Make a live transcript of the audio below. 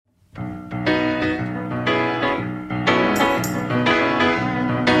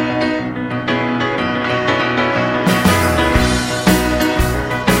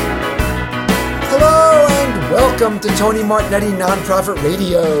Welcome to Tony Martignetti Nonprofit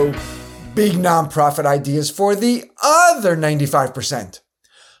Radio. Big nonprofit ideas for the other 95%.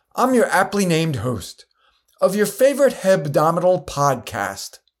 I'm your aptly named host of your favorite hebdomadal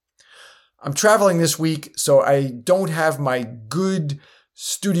podcast. I'm traveling this week, so I don't have my good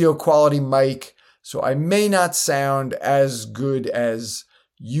studio quality mic, so I may not sound as good as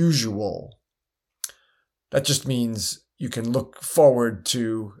usual. That just means you can look forward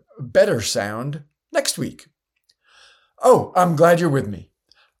to better sound next week. Oh, I'm glad you're with me.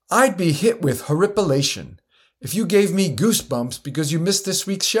 I'd be hit with horripilation if you gave me goosebumps because you missed this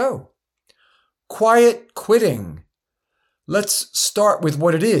week's show. Quiet quitting. Let's start with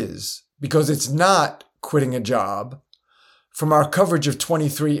what it is, because it's not quitting a job. From our coverage of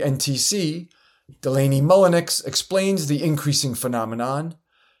 23 NTC, Delaney Mullenix explains the increasing phenomenon,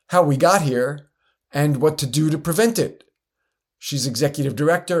 how we got here, and what to do to prevent it. She's executive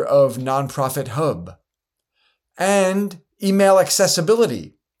director of Nonprofit Hub. And email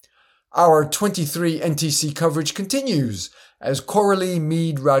accessibility. Our 23 NTC coverage continues as Coralie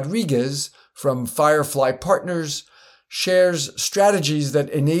Meade Rodriguez from Firefly Partners shares strategies that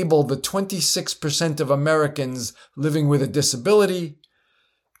enable the 26% of Americans living with a disability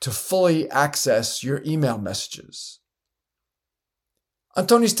to fully access your email messages. On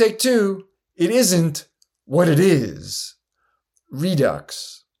Tony's Take 2, it isn't what it is.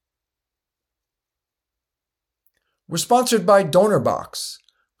 Redux. We're sponsored by DonorBox.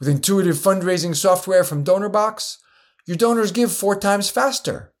 With intuitive fundraising software from DonorBox, your donors give 4 times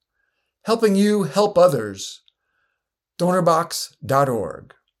faster, helping you help others.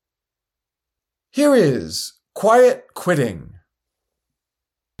 DonorBox.org. Here is Quiet Quitting.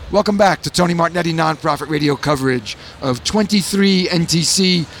 Welcome back to Tony Martignetti Nonprofit Radio coverage of 23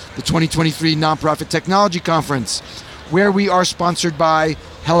 NTC, the 2023 Nonprofit Technology Conference, where we are sponsored by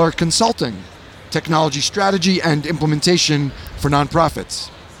Heller Consulting, technology strategy and implementation for nonprofits.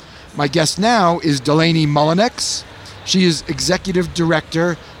 My guest now is Delaney Mullenix. She is executive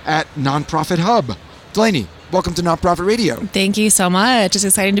director at Nonprofit Hub. Delaney, welcome to Nonprofit Radio. Thank you so much. It's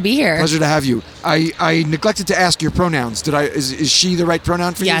exciting to be here. Pleasure to have you. I neglected to ask your pronouns. Is she the right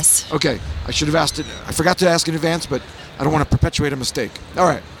pronoun for you? Yes. Okay. I should have asked it. I forgot to ask in advance, but I don't want to perpetuate a mistake. All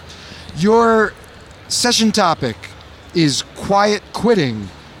right. Your session topic is quiet quitting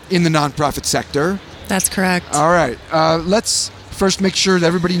in the nonprofit sector. That's correct. All right. Let's first make sure that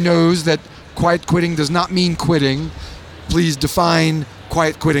everybody knows that quiet quitting does not mean quitting. Please define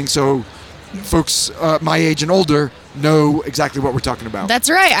quiet quitting so folks my age and older know exactly what we're talking about. That's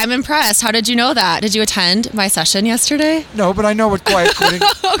right. I'm impressed. How did you know that? Did you attend my session yesterday? No, but I know what quiet quitting.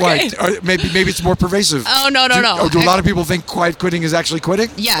 Okay. Maybe it's more pervasive. Oh, no. Do a lot of people think quiet quitting is actually quitting?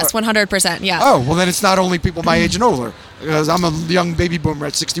 Yes, 100%. Yeah. Oh, well then it's not only people my age and older, because I'm a young baby boomer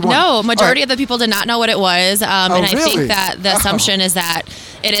at 61. No, majority of the people did not know what it was. And I think that the assumption is that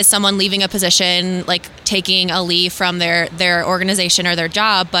it is someone leaving a position, like taking a leave from their organization or their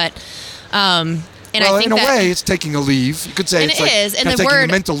job, but and well, I think in a way, it's taking a leave. You could say it's like and the taking word,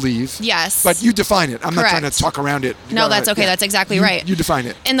 a mental leave. Yes. But you define it. I'm Correct. not trying to talk around it. No, that's okay. Yeah. That's exactly right. You define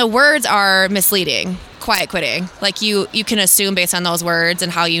it. And the words are misleading. Quiet quitting. Like you can assume based on those words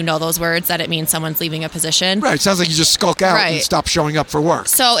and how you know those words that it means someone's leaving a position. Right. It sounds like you just skulk out and stop showing up for work.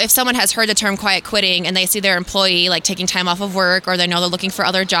 So if someone has heard the term quiet quitting and they see their employee like taking time off of work, or they know they're looking for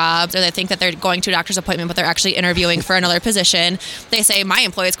other jobs, or they think that they're going to a doctor's appointment but they're actually interviewing for another position, they say, my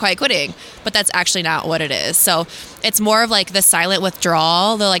employee is quiet quitting. But that's actually not what it is. So it's more of like the silent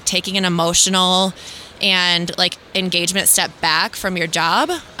withdrawal. They're like taking an emotional and like engagement step back from your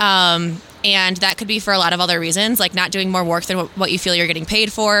job. And that could be for a lot of other reasons, like not doing more work than what you feel you're getting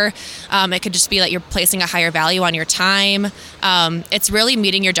paid for. It could just be that you're placing a higher value on your time. It's really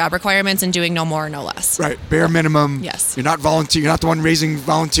meeting your job requirements and doing no more, no less. Right. Bare minimum. Yes. You're not volunteering. You're not the one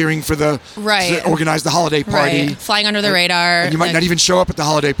volunteering for to organize the holiday party. Right. Flying under the radar. And you might not even show up at the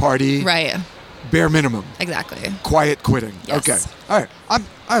holiday party. Right. Bare minimum. Exactly. Quiet quitting. Yes. Okay. All right.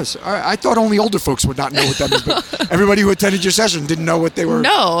 I thought only older folks would not know what that means, but everybody who attended your session didn't know what they were.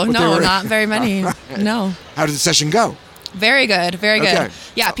 No, not very many. Right. No. How did the session go? Very good. Very good. Okay.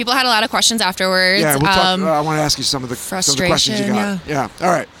 Yeah, people had a lot of questions afterwards. Yeah, we'll talk, I want to ask you some of the questions you got. Yeah. All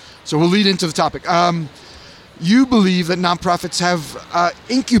right. So we'll lead into the topic. You believe that nonprofits have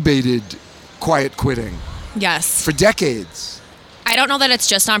incubated quiet quitting. Yes. For decades. I don't know that it's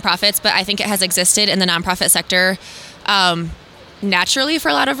just nonprofits, but I think it has existed in the nonprofit sector naturally for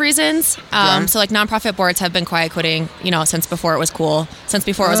a lot of reasons. So like nonprofit boards have been quiet quitting, since before it was cool, since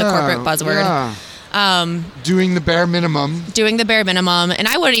before it was a corporate buzzword. Doing the bare minimum. And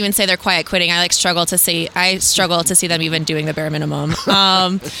I wouldn't even say they're quiet quitting. I struggle to see them even doing the bare minimum.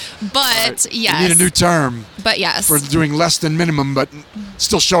 But right. yes. You need a new term. But yes. For doing less than minimum, but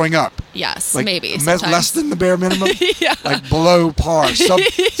still showing up. Yes, like maybe. Less than the bare minimum? Yeah. Like below par,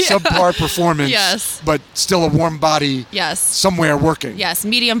 subpar performance, yes. but still a warm body. Yes. Somewhere working. Yes,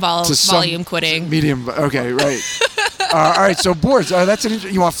 medium volume quitting. Medium, okay, right. All right, so boards. That's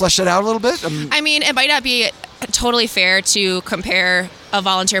you want to flesh that out a little bit? I mean, it might not be totally fair to compare a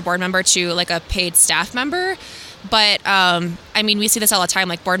volunteer board member to like a paid staff member, but I mean, we see this all the time.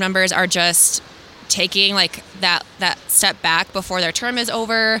 Like board members are just taking like that step back before their term is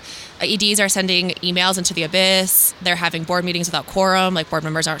over. EDs are sending emails into the abyss. They're having board meetings without quorum. Like board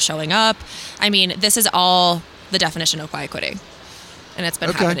members aren't showing up. I mean, this is all the definition of quiet quitting. And it's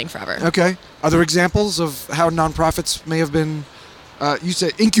been happening forever. Okay. Other examples of how nonprofits may have been, you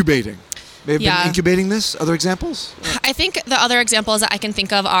said incubating. May have been incubating this? Other examples? I think the other examples that I can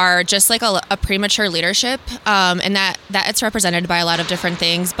think of are just like a premature leadership, and that it's represented by a lot of different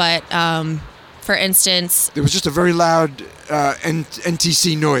things. But for instance... There was just a very loud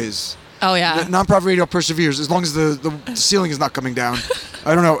NTC noise. Oh, yeah. Nonprofit radio perseveres as long as the ceiling is not coming down.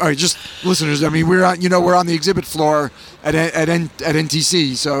 I don't know. All right, just listeners. I mean, we're on the exhibit floor at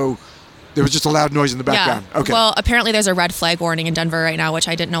NTC, so there was just a loud noise in the background. Yeah. Okay. Well, apparently there's a red flag warning in Denver right now, which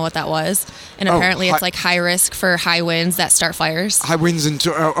I didn't know what that was. And apparently it's like high risk for high winds that start fires. High winds and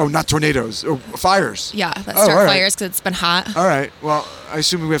not tornadoes. Fires. Yeah, that start fires because it's been hot. All right. Well, I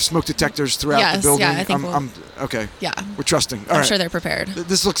assume we have smoke detectors throughout the building. Yeah, I think okay. Yeah. We're trusting. I'm sure they're prepared.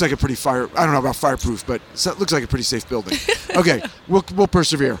 This looks like a pretty I don't know about fireproof, but it looks like a pretty safe building. Okay. We'll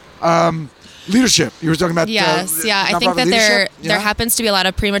persevere. Leadership. You were talking about yes, I think that there happens to be a lot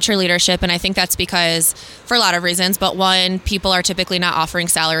of premature leadership, and I think that's because for a lot of reasons. But one, people are typically not offering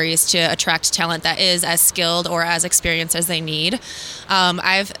salaries to attract talent that is as skilled or as experienced as they need.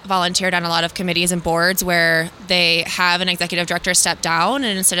 I've volunteered on a lot of committees and boards where they have an executive director step down,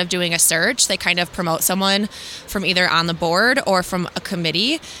 and instead of doing a search, they kind of promote someone from either on the board or from a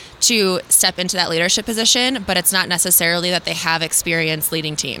committee to step into that leadership position. But it's not necessarily that they have experience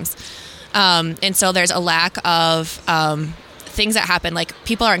leading teams. And so there's a lack of things that happen, like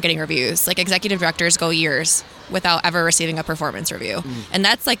people aren't getting reviews. Like executive directors go years without ever receiving a performance review. And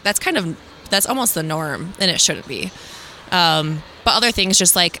that's almost the norm, and it shouldn't be. But other things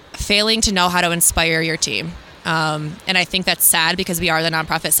just like failing to know how to inspire your team. And I think that's sad because we are the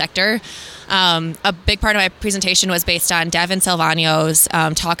nonprofit sector. A big part of my presentation was based on Davin Silvano's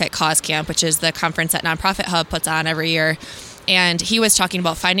talk at Cause Camp, which is the conference that Nonprofit Hub puts on every year. And he was talking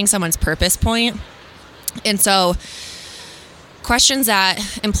about finding someone's purpose point. And so questions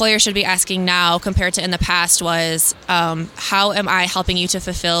that employers should be asking now compared to in the past was, how am I helping you to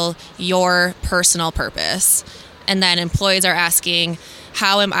fulfill your personal purpose? And then employees are asking,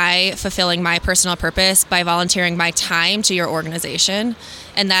 how am I fulfilling my personal purpose by volunteering my time to your organization?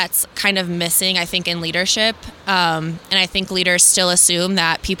 And that's kind of missing, I think, in leadership. And I think leaders still assume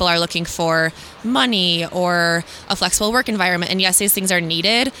that people are looking for money or a flexible work environment. And yes, these things are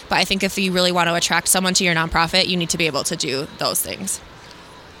needed. But I think if you really want to attract someone to your nonprofit, you need to be able to do those things.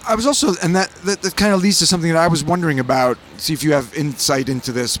 I was also, and that kind of leads to something that I was wondering about. See if you have insight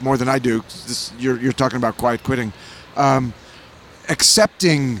into this more than I do. You're talking about quiet quitting.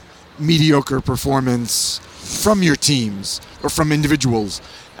 Accepting mediocre performance from your teams or from individuals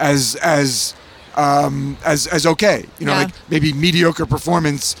as okay, like maybe mediocre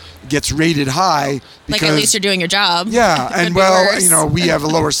performance gets rated high because, like at least you're doing your job. Yeah, and we have a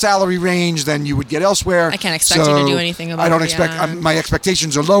lower salary range than you would get elsewhere. I can't expect you to do anything about it. I don't expect my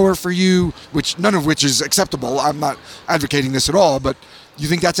expectations are lower for you, none of which is acceptable. I'm not advocating this at all, but you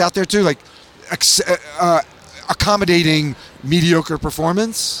think that's out there too, like accommodating mediocre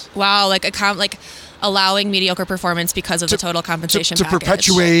performance. Wow, like allowing mediocre performance because of the total compensation to package.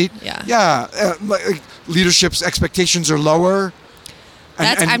 Perpetuate. Like leadership's expectations are lower.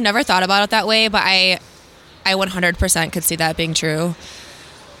 I've never thought about it that way, but I 100% could see that being true.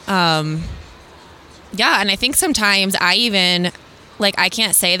 And I think sometimes I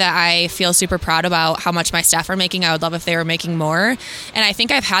can't say that I feel super proud about how much my staff are making. I would love if they were making more. And I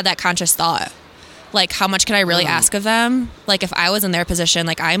think I've had that conscious thought. Like, how much can I really ask of them? Like, if I was in their position,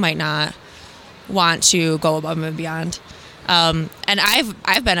 like, I might not want to go above and beyond. And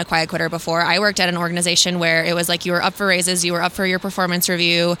I've been a quiet quitter before. I worked at an organization where it was like you were up for raises, you were up for your performance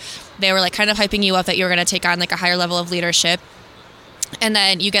review. They were like kind of hyping you up that you were going to take on like a higher level of leadership. And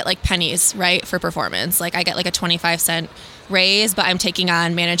then you get like pennies, right, for performance. Like I get like a 25-cent raise, but I'm taking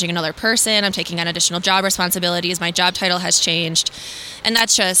on managing another person. I'm taking on additional job responsibilities. My job title has changed. And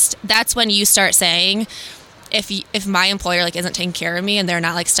that's when you start saying, if my employer like isn't taking care of me and they're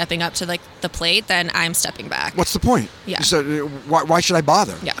not like stepping up to like the plate, then I'm stepping back. What's the point? Yeah. So why should I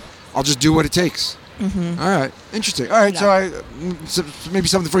bother? Yeah. I'll just do what it takes. Mm-hmm. All right. Interesting. All right. Yeah. So maybe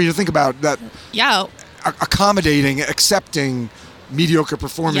something for you to think about, that accommodating, accepting mediocre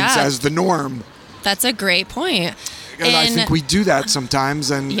performance as the norm. That's a great point. And I think we do that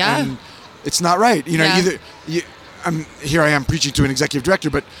sometimes, and it's not right. You know, here I am preaching to an executive director,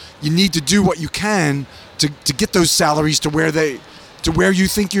 but you need to do what you can to get those salaries to where you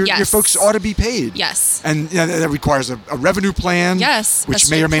think your folks ought to be paid. Yes. And that requires a revenue plan. Yes. Which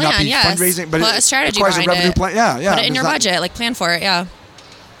may or may not be fundraising, but a strategy requires a revenue plan. Yeah. Put it in your budget, like plan for it. Yeah.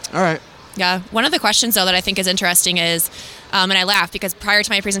 All right. Yeah. One of the questions, though, that I think is interesting is, and I laugh because prior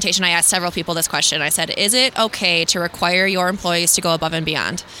to my presentation, I asked several people this question. I said, is it okay to require your employees to go above and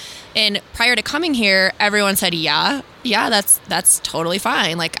beyond? And prior to coming here, everyone said, yeah, that's totally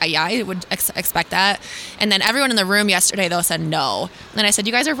fine. Like, I would expect that. And then everyone in the room yesterday, though, said no. And I said,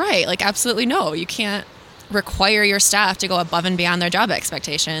 you guys are right. Like, absolutely no. You can't require your staff to go above and beyond their job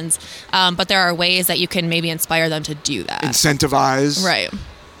expectations. But there are ways that you can maybe inspire them to do that. Incentivize. Right.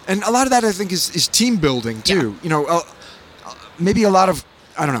 And a lot of that, I think, is team building, too. Yeah. You know, maybe a lot of,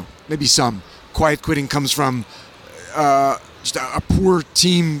 I don't know, maybe some quiet quitting comes from just a poor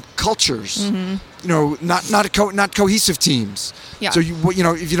team cultures. Mm-hmm. You know, not cohesive teams. Yeah. So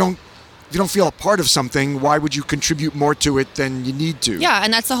if you don't feel a part of something, why would you contribute more to it than you need to? Yeah,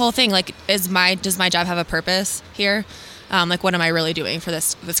 and that's the whole thing. Like, does my job have a purpose here? Like, what am I really doing for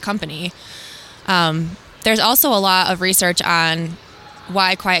this company? There's also a lot of research on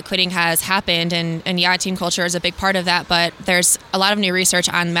why quiet quitting has happened, and team culture is a big part of that, but there's a lot of new research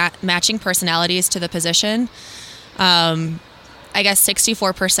on matching personalities to the position. I guess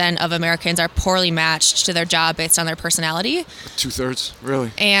 64% of Americans are poorly matched to their job based on their personality. 2/3,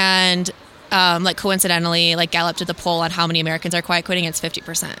 really? And like coincidentally, like Gallup did the poll on how many Americans are quiet quitting, it's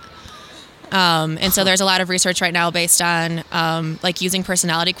 50%. And so there's a lot of research right now based on like using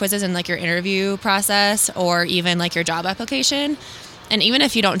personality quizzes in like your interview process or even like your job application. And even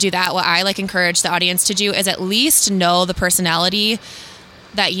if you don't do that, what I like encourage the audience to do is at least know the personality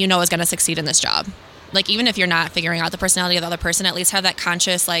that you know is going to succeed in this job. Like, even if you're not figuring out the personality of the other person, at least have that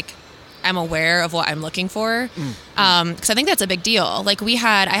conscious, like, I'm aware of what I'm looking for. Because I think that's a big deal. Like, I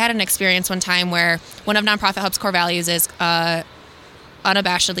had an experience one time where one of Nonprofit Hub's core values is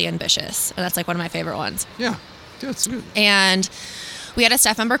unabashedly ambitious. And that's like one of my favorite ones. Yeah, that's good. And we had a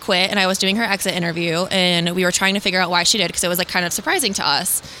staff member quit, and I was doing her exit interview, and we were trying to figure out why she did, because it was like kind of surprising to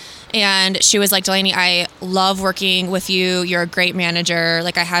us. And she was like, Delaney, I love working with you. You're a great manager.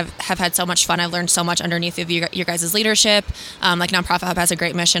 Like, I have had so much fun. I've learned so much underneath of your guys' leadership. Like, Nonprofit Hub has a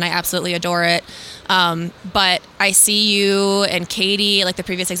great mission. I absolutely adore it. But I see you and Katie, like the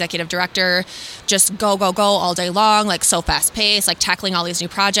previous executive director, just go all day long, like so fast paced, like tackling all these new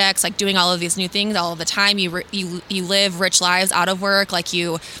projects, like doing all of these new things all of the time. You live rich lives out of work. Like,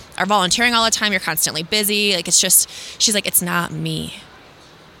 you are volunteering all the time. You're constantly busy. Like, it's just, she's like, it's not me.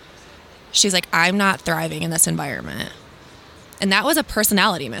 She's like, I'm not thriving in this environment. And that was a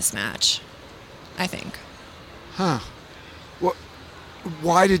personality mismatch, I think. Huh. Well,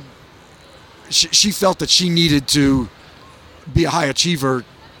 why did she felt that she needed to be a high achiever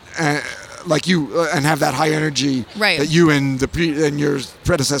like you and have that high energy that you and your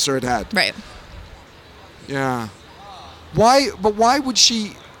predecessor had? Right. Yeah. Why would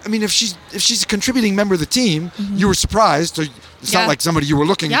she? I mean, if she's a contributing member of the team, you were surprised. It's not like somebody you were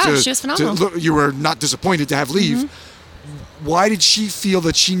looking to. Yeah, she was phenomenal. You were not disappointed to have leave. Mm-hmm. Why did she feel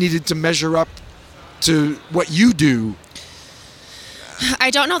that she needed to measure up to what you do? I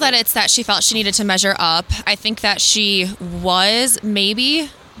don't know that it's that she felt she needed to measure up. I think that she was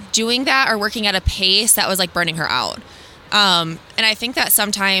maybe doing that or working at a pace that was like burning her out. And I think that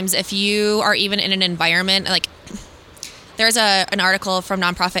sometimes if you are even in an environment, like there's an article from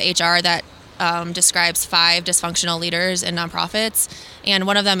Nonprofit HR that describes 5 dysfunctional leaders in nonprofits, and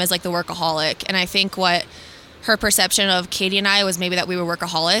one of them is like the workaholic. And I think what her perception of Katie and I was maybe that we were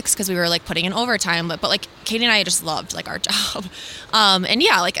workaholics because we were like putting in overtime, but like Katie and I just loved like our job. And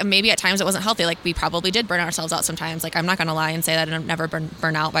yeah, like maybe at times it wasn't healthy. Like we probably did burn ourselves out sometimes. Like I'm not going to lie and say that I've never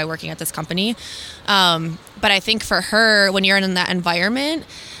burn out by working at this company. But I think for her, when you're in that environment,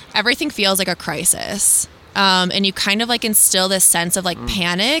 everything feels like a crisis. And you kind of like instill this sense of like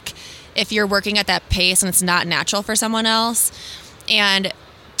panic if you're working at that pace and it's not natural for someone else. And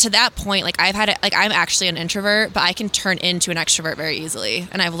to that point, like I've had it, like I'm actually an introvert, but I can turn into an extrovert very easily.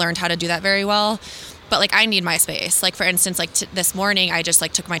 And I've learned how to do that very well. but like I need my space. Like for instance, like this morning, I just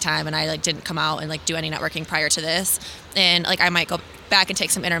like took my time and I like didn't come out and like do any networking prior to this. And like I might go back and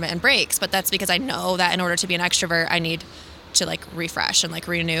take some intermittent breaks, but that's because I know that in order to be an extrovert, I need to like refresh and like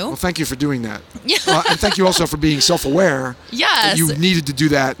renew. Well, thank you for doing that. Yeah. And thank you also for being self-aware. Yes. That you needed to do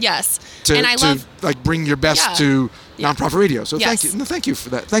that. Yes. And I love like bring your best to nonprofit radio. So thank you. No, thank you for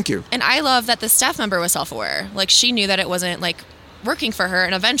that. Thank you. And I love that the staff member was self-aware. Like she knew that it wasn't like working for her,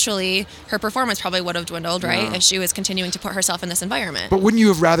 and eventually her performance probably would have dwindled, right? If she was continuing to put herself in this environment. But wouldn't you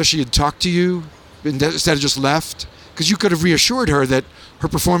have rather she had talked to you instead of just left? Because you could have reassured her that her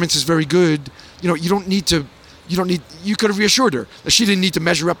performance is very good. You know, you could have reassured her that she didn't need to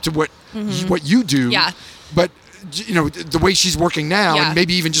measure up to what you do. Yeah. But, you know, the way she's working now, and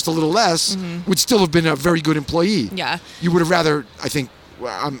maybe even just a little less, would still have been a very good employee. Yeah. You would have rather, I think,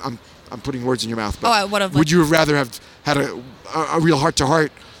 well, I'm putting words in your mouth, but I would have. Would you have rather have had a real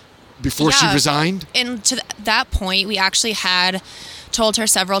heart-to-heart before she resigned? And to that point, we actually had told her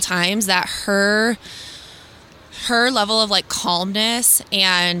several times that her level of like calmness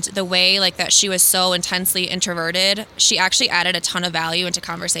and the way like that she was so intensely introverted, she actually added a ton of value into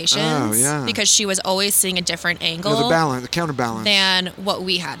conversations because she was always seeing a different angle, the counterbalance than what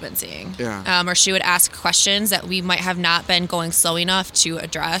we had been seeing. Or she would ask questions that we might have not been going slow enough to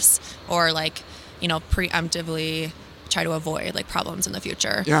address, or like, you know, preemptively try to avoid like problems in the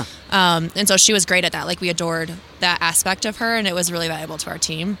future. And so she was great at that. Like we adored that aspect of her, and it was really valuable to our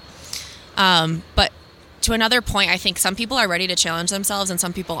team. But to another point, I think some people are ready to challenge themselves and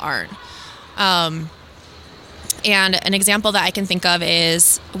some people aren't. And an example that I can think of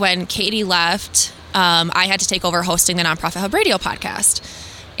is when Katie left, I had to take over hosting the Nonprofit Hub Radio podcast.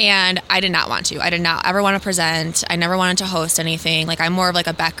 And I did not want to. I did not ever want to present. I never wanted to host anything. Like I'm more of like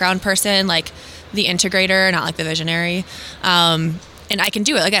a background person, like the integrator, not like the visionary. And I can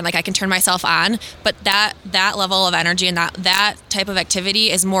do it again. Like I can turn myself on, but that level of energy and that type of activity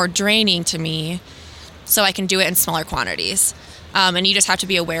is more draining to me. So I can do it in smaller quantities. And you just have to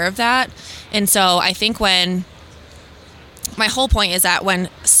be aware of that. And so I think my whole point is that when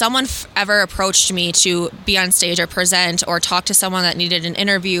someone ever approached me to be on stage or present or talk to someone that needed an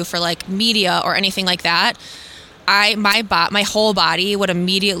interview for like media or anything like that, my whole body would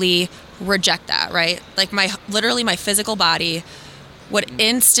immediately reject that, right? Like my physical body would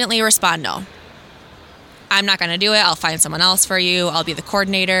instantly respond, no. I'm not going to do it. I'll find someone else for you. I'll be the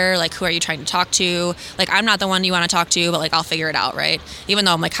coordinator. Like, who are you trying to talk to? Like, I'm not the one you want to talk to, but like, I'll figure it out, right? Even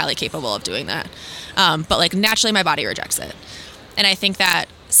though I'm like highly capable of doing that. But like naturally my body rejects it. And I think that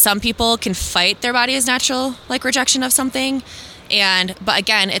some people can fight their body's natural like rejection of something. But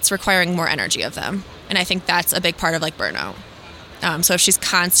again, it's requiring more energy of them. And I think that's a big part of like burnout. So if she's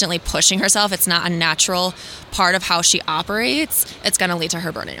constantly pushing herself, it's not a natural part of how she operates. It's going to lead to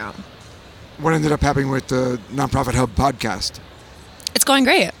her burning out. What ended up happening with the Nonprofit Hub podcast? It's going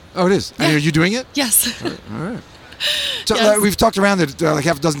great. Oh, it is? Yeah. And are you doing it? Yes. All right. So we've talked around it like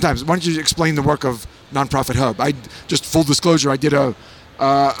half a dozen times. Why don't you explain the work of Nonprofit Hub? Just full disclosure, I did a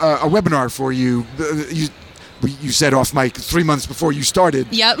webinar for you. You said off mic 3 months before you started.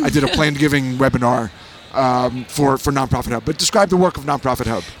 Yep. I did a planned giving webinar for Nonprofit Hub. But describe the work of Nonprofit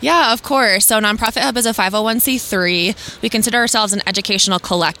Hub. Yeah, of course. So Nonprofit Hub is a 501c3. We consider ourselves an educational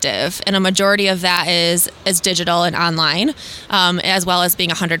collective, and a majority of that is digital and online, as well as being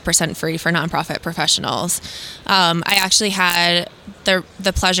 100% free for nonprofit professionals. I actually had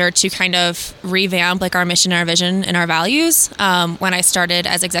the pleasure to kind of revamp like our mission, our vision, and our values when I started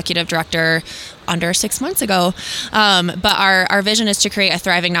as executive director under 6 months ago. But our vision is to create a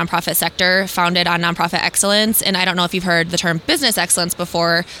thriving nonprofit sector founded on nonprofit excellence. And I don't know if you've heard the term business excellence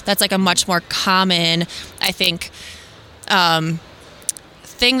before. That's like a much more common, I think,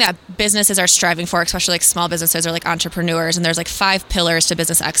 thing that businesses are striving for, especially like small businesses or like entrepreneurs. And there's like 5 pillars to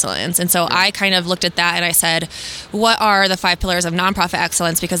business excellence. And so I kind of looked at that and I said, what are the 5 pillars of nonprofit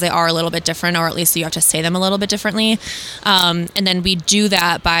excellence? Because they are a little bit different, or at least you have to say them a little bit differently. And then we do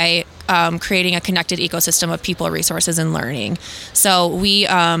that by creating a connected ecosystem of people, resources, and learning. So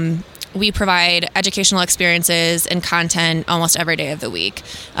we provide educational experiences and content almost every day of the week.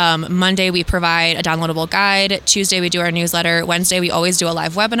 Monday, we provide a downloadable guide. Tuesday, we do our newsletter. Wednesday, we always do a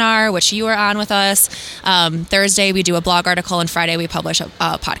live webinar, which you are on with us. Thursday, we do a blog article. And Friday, we publish a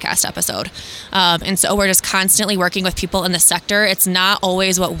podcast episode. And so we're just constantly working with people in the sector. It's not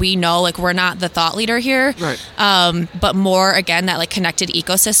always what we know. Like, we're not the thought leader here. Right. But more, again, that like connected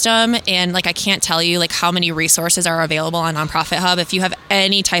ecosystem. And like, I can't tell you like how many resources are available on Nonprofit Hub. If you have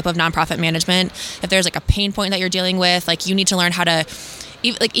any type of nonprofit management, if there's like a pain point that you're dealing with, like you need to learn how to,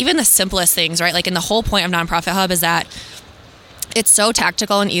 like even the simplest things, right? Like, and the whole point of Nonprofit Hub is that it's so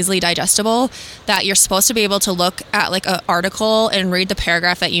tactical and easily digestible that you're supposed to be able to look at like an article and read the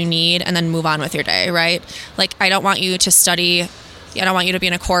paragraph that you need and then move on with your day, right? Like, I don't want you to study. I don't want you to be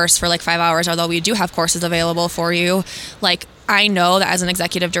in a course for like 5 hours, although we do have courses available for you. Like, I know that as an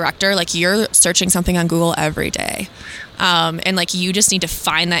executive director, like, you're searching something on Google every day. And like, you just need to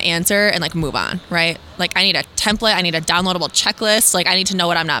find that answer and like move on, right? Like, I need a template, I need a downloadable checklist. Like, I need to know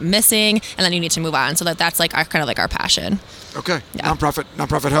what I'm not missing, and then you need to move on. So that's like our kind of like our passion. Okay. Yeah.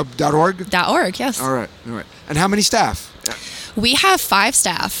 Nonprofithub.org? .org, yes. All right. And how many staff? We have 5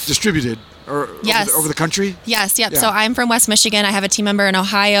 staff. Distributed? Or yes. over the country? Yes, yep. Yeah. So I'm from West Michigan. I have a team member in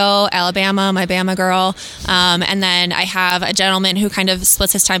Ohio, Alabama, my Bama girl. And then I have a gentleman who kind of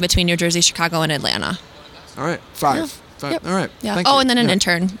splits his time between New Jersey, Chicago, and Atlanta. All right. 5. Yeah. 5. Yep. All right. Yeah. Thank you. And then an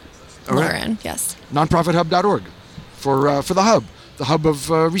intern, All right. Lauren. Yes. Nonprofithub.org for the hub of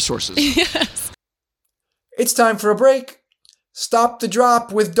resources. Yes. It's time for a break. Stop the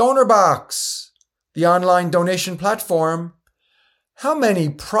drop with DonorBox, the online donation platform. How many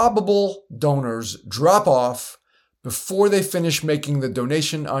probable donors drop off before they finish making the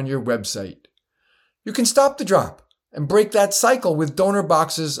donation on your website? You can stop the drop and break that cycle with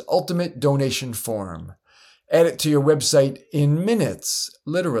DonorBox's ultimate donation form. Add it to your website in minutes,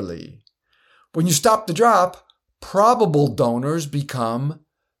 literally. When you stop the drop, probable donors become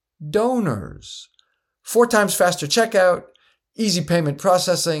donors. 4 times faster checkout, easy payment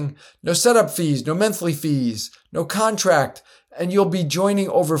processing, no setup fees, no monthly fees, no contract, and you'll be joining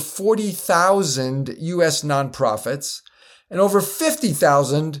over 40,000 U.S. nonprofits and over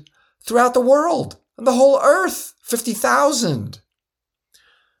 50,000 throughout the world and the whole earth. 50,000.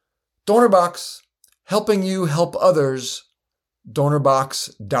 DonorBox, helping you help others.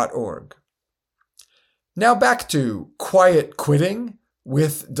 DonorBox.org. Now back to Quiet Quitting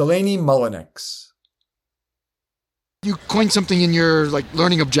with Delaney Mullenix. You coined something in your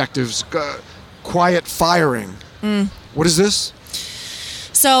learning objectives, quiet firing. What is this?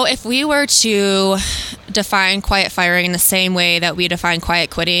 So if we were to define quiet firing in the same way that we define quiet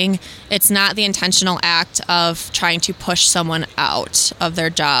quitting, it's not the intentional act of trying to push someone out of their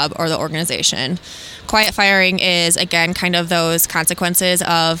job or the organization. Quiet firing is, again, kind of those consequences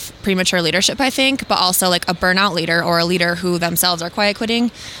of premature leadership, I think, but also like a burnout leader or a leader who themselves are quiet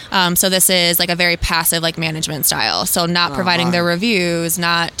quitting. So this is like a very passive management style. So not providing their reviews,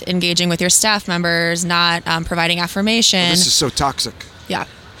 not engaging with your staff members, not providing affirmation. This is so toxic. Yeah.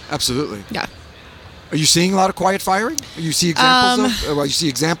 Absolutely. Yeah. Are you seeing a lot of quiet firing? You see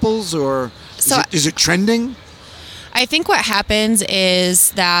examples or is it trending? I think what happens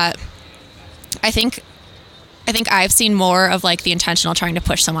is that I think I've seen more of the intentional trying to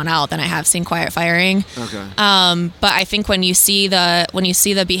push someone out than I have seen quiet firing. Okay. But I think when you see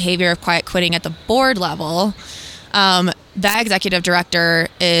the behavior of quiet quitting at the board level, that executive director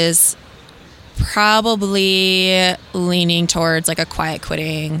is probably leaning towards a quiet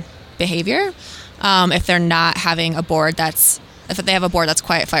quitting behavior. If they're not having a board if they have a board that's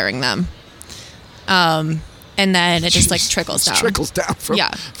quiet firing them. And then it just trickles down. Trickles down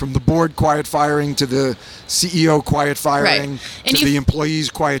from the board quiet firing to the CEO quiet firing to the employees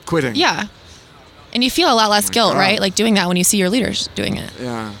quiet quitting. Yeah. And you feel a lot less guilt, right? Doing that when you see your leaders doing it.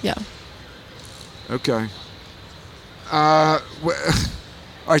 Yeah. Yeah. Okay. All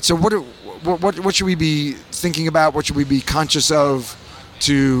right. So what should we be thinking about? What should we be conscious of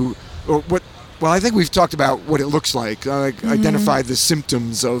Well, I think we've talked about what it looks like. Identify the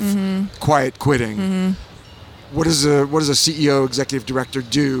symptoms of quiet quitting. Mm-hmm. What does a CEO, executive director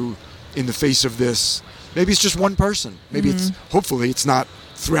do in the face of this? Maybe it's just one person. Maybe hopefully it's not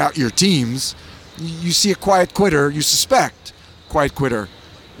throughout your teams. You see a quiet quitter, you suspect quiet quitter.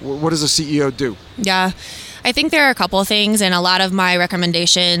 What does a CEO do? Yeah. I think there are a couple of things, and a lot of my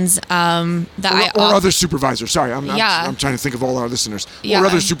recommendations other supervisor. Sorry, I'm trying to think of all our listeners. Yeah. Or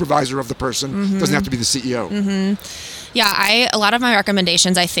other supervisor of the person. Doesn't have to be the CEO. Yeah, a lot of my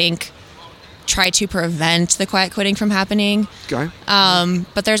recommendations, I think, try to prevent the quiet quitting from happening. Okay.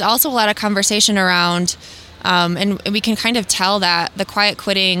 But there's also a lot of conversation around, and we can kind of tell that the quiet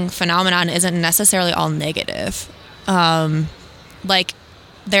quitting phenomenon isn't necessarily all negative.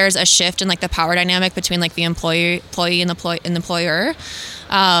 There's a shift in the power dynamic between the employee and the employer.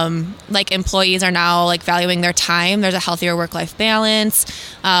 Employees are now valuing their time. There's a healthier work-life balance.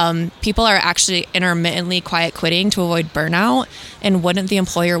 People are actually intermittently quiet quitting to avoid burnout. And wouldn't the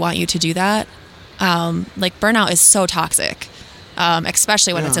employer want you to do that? Burnout is so toxic,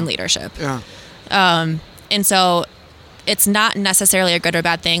 especially when it's in leadership. Yeah. And so it's not necessarily a good or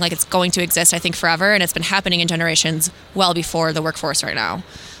bad thing. It's going to exist, I think, forever. And it's been happening in generations well before the workforce right now.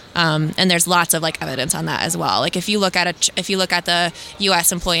 And there's lots of like evidence on that as well. Like if you look at the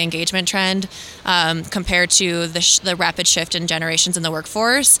U.S. employee engagement trend compared to the rapid shift in generations in the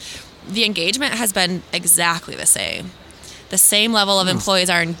workforce, the engagement has been exactly the same. The same level of employees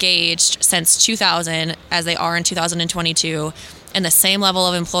are engaged since 2000 as they are in 2022, and the same level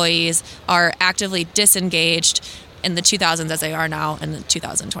of employees are actively disengaged in the 2000s as they are now in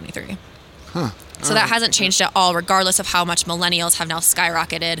 2023. So that hasn't changed at all, regardless of how much millennials have now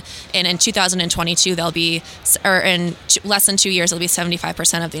skyrocketed. And in 2022, in less than 2 years, it'll be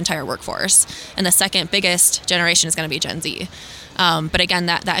 75% of the entire workforce. And the second biggest generation is going to be Gen Z. But again,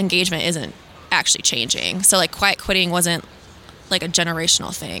 that engagement isn't actually changing. So like quiet quitting wasn't like a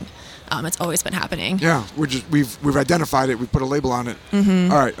generational thing. It's always been happening. Yeah, we've identified it. We put a label on it.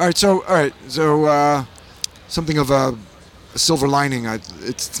 Mm-hmm. All right. So something of a silver lining.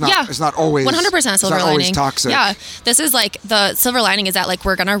 It's not always 100% silver lining. Always toxic. Yeah, this is like the silver lining is that like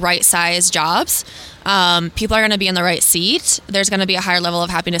we're gonna right size jobs. People are gonna be in the right seat. There's gonna be a higher level of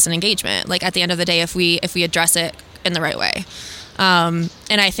happiness and engagement. Like at the end of the day, if we address it in the right way. And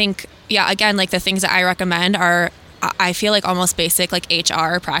I think again, like the things that I recommend are, I feel like almost basic like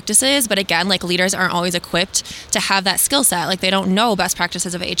HR practices, but again, like leaders aren't always equipped to have that skill set. Like they don't know best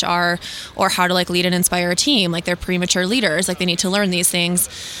practices of HR or how to like lead and inspire a team. Like they're premature leaders. Like they need to learn these things.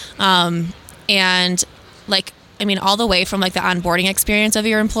 And like, I mean, all the way from like the onboarding experience of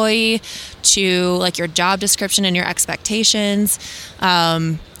your employee to like your job description and your expectations.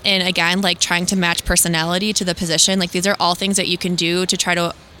 And again, like trying to match personality to the position. Like these are all things that you can do to try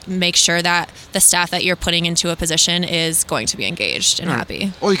to make sure that the staff that you're putting into a position is going to be engaged and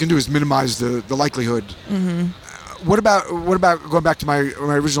happy. All you can do is minimize the likelihood. Mm-hmm. What about going back to my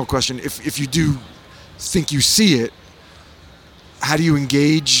original question? If you do think you see it, how do you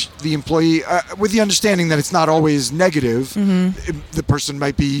engage the employee with the understanding that it's not always negative? Mm-hmm. The person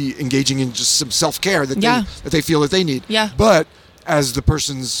might be engaging in just some self-care that they feel that they need. Yeah. But as the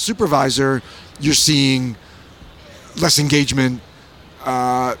person's supervisor, you're seeing less engagement,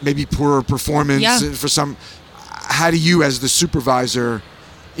 maybe poorer performance for some. How do you, as the supervisor,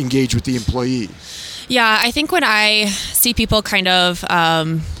 engage with the employee? Yeah, I think when I see people kind of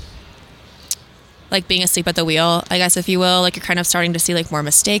like being asleep at the wheel, I guess, if you will, like you're kind of starting to see like more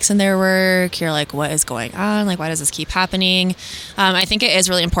mistakes in their work. You're like, what is going on? Like, why does this keep happening? I think it is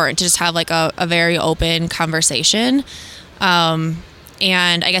really important to just have like a very open conversation.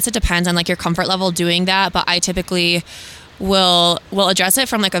 And I guess it depends on like your comfort level doing that. But I typically will address it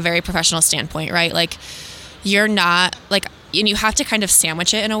from like a very professional standpoint, right? Like you're not like, and you have to kind of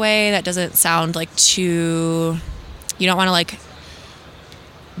sandwich it in a way that doesn't sound like too, you don't want to like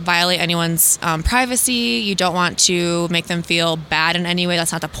violate anyone's privacy. You don't want to make them feel bad in any way.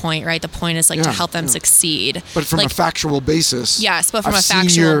 That's not the point, right? The point is like to help them succeed. But from like, a factual basis. Yes, but from a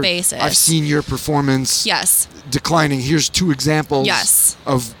factual basis. I've seen your performance declining. Here's 2 examples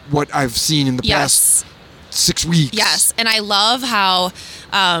of what I've seen in the past 6 weeks. Yes, and I love how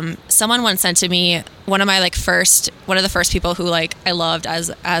someone once said to me, one of the first people who like I loved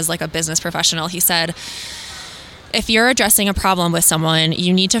as like a business professional, he said, if you're addressing a problem with someone,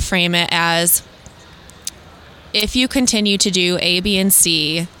 you need to frame it as, if you continue to do A, B, and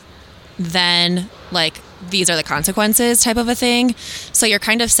C, then like these are the consequences type of a thing. So you're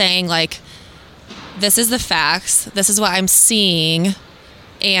kind of saying like, this is the facts, this is what I'm seeing.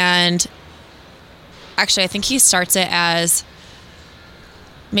 And actually, I think he starts it as,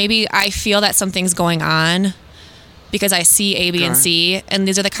 maybe I feel that something's going on because I see A, B, and C, and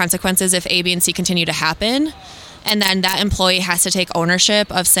these are the consequences if A, B, and C continue to happen. And then that employee has to take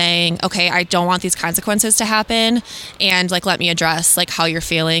ownership of saying, okay, I don't want these consequences to happen, and like let me address like how you're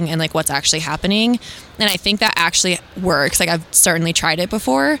feeling and like what's actually happening. And I think that actually works. Like I've certainly tried it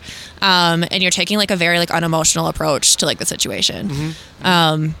before. And you're taking like a very like unemotional approach to like the situation.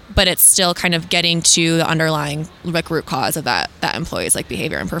 Mm-hmm. But it's still kind of getting to the underlying like root cause of that employee's like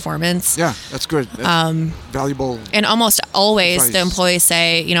behavior and performance. Yeah, that's good. That's valuable. And almost always advice. The employees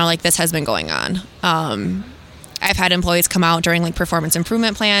say, you know, like this has been going on. I've had employees come out during like performance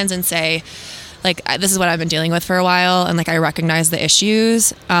improvement plans and say, like, this is what I've been dealing with for a while, and like I recognize the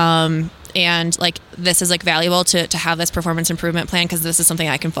issues. And like this is like valuable to have this performance improvement plan because this is something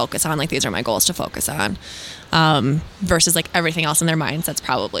I can focus on. Like these are my goals to focus on, versus like everything else in their minds that's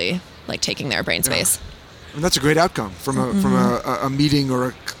probably like taking their brain space. And that's a great outcome from a meeting or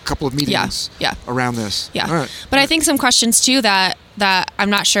a couple of meetings around this. Yeah. All right. But I think some questions too that I'm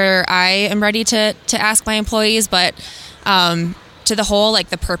not sure I am ready to ask my employees, but to the whole like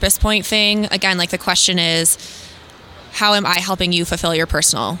the purpose point thing, again, like the question is, how am I helping you fulfill your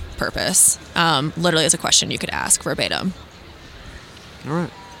personal purpose? Literally is a question you could ask verbatim. All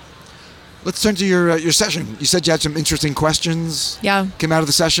right. Let's turn to your session. You said you had some interesting questions. Yeah. Came out of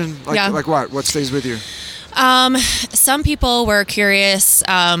the session. Like what? What stays with you? Some people were curious.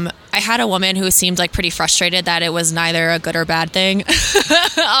 I had a woman who seemed like pretty frustrated that it was neither a good or bad thing.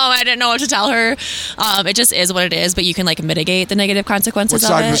 I didn't know what to tell her. It just is what it is, but you can like mitigate the negative consequences of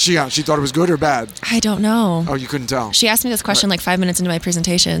it. What side was she on? She thought it was good or bad? I don't know. Oh, you couldn't tell. She asked me this question like 5 minutes into my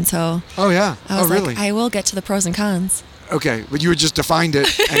presentation, so. Oh yeah. I was really? like, I will get to the pros and cons. Okay, but you had just defined it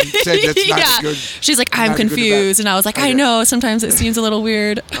and said that's not yeah. good. She's like, I'm confused, and I was like, I know. Sometimes it seems a little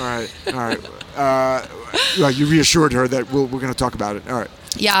weird. All right. You reassured her that we're going to talk about it. All right.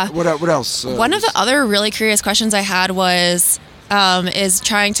 Yeah. What else? One of the other really curious questions I had was, is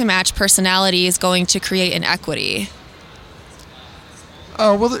trying to match personalities going to create inequity?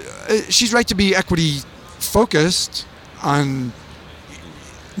 Oh, well, she's right to be equity focused on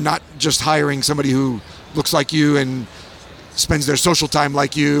not just hiring somebody who looks like you and spends their social time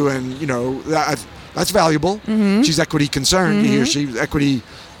like you, and that's valuable. Mm-hmm. She's equity concerned. Mm-hmm. He or she equity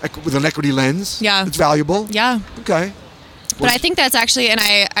with an equity lens. Yeah, it's valuable. Yeah. Okay. But I think that's actually, and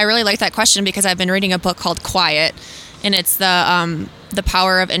I really like that question because I've been reading a book called Quiet, and it's the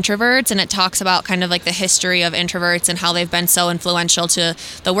power of introverts, and it talks about kind of like the history of introverts and how they've been so influential to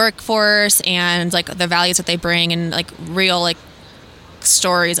the workforce and like the values that they bring, and like real like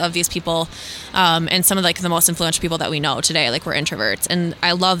stories of these people, and some of like the most influential people that we know today, like were introverts. And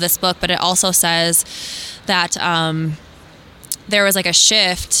I love this book, but it also says that there was like a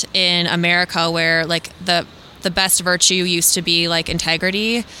shift in America where like the best virtue used to be like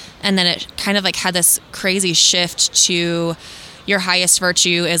integrity, and then it kind of like had this crazy shift to your highest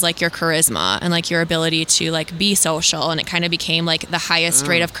virtue is like your charisma and like your ability to like be social, and it kind of became like the highest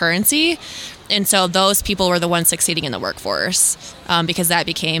rate of currency. And so those people were the ones succeeding in the workforce, because that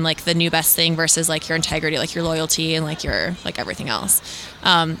became like the new best thing versus like your integrity, like your loyalty, and like your like everything else.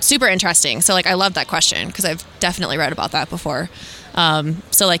 Super interesting. So like I love that question because I've definitely read about that before.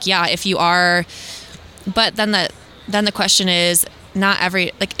 So like yeah, if you are, but then the question is,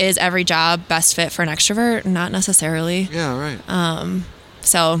 is every job best fit for an extrovert? Not necessarily. Yeah, right.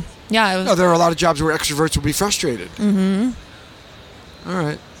 So yeah, there are a lot of jobs where extroverts will be frustrated. Mm-hmm. All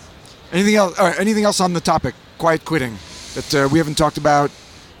right. Anything else? All right. Anything else on the topic? Quiet quitting that we haven't talked about.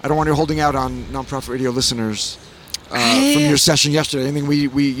 I don't want you holding out on Nonprofit Radio listeners from your session yesterday. Anything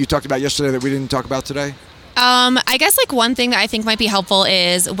you talked about yesterday that we didn't talk about today? I guess like one thing that I think might be helpful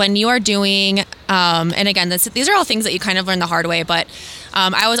is when you are doing, and again, these are all things that you kind of learn the hard way, but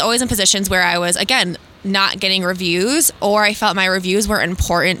I was always in positions where I was, again, not getting reviews, or I felt my reviews were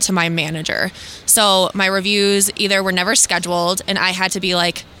important to my manager. So my reviews either were never scheduled, and I had to be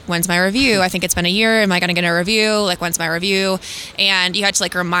like, when's my review? I think it's been a year. Am I going to get a review? Like, when's my review? And you had to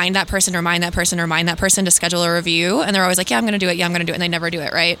like remind that person to schedule a review. And they're always like, yeah, I'm going to do it. Yeah, I'm going to do it. And they never do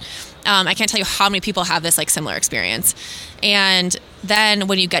it. Right. I can't tell you how many people have this like similar experience. And then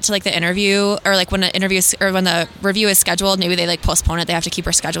when you get to like the interview, or like when the review is scheduled, maybe they like postpone it. They have to keep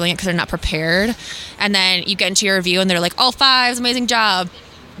rescheduling it because they're not prepared. And then you get into your review and they're like, all fives, amazing job.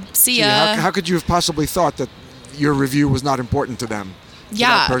 See ya. How could you have possibly thought that your review was not important to them?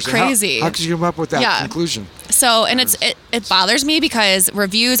 Yeah, crazy. How could you come up with that conclusion? So, and it bothers me because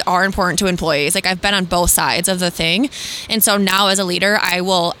reviews are important to employees. Like I've been on both sides of the thing. And so now as a leader, I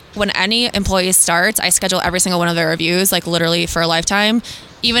will, when any employee starts, I schedule every single one of their reviews, like literally for a lifetime.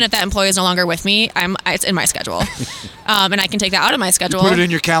 Even if that employee is no longer with me, it's in my schedule. And I can take that out of my schedule. You put it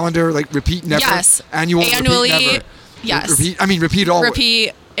in your calendar, like repeat never. Yes. Annually, repeat never. Yes. Repeat always.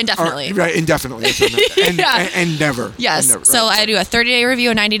 Repeat indefinitely. Right, indefinitely. And never. Yes. And never, so I do a 30-day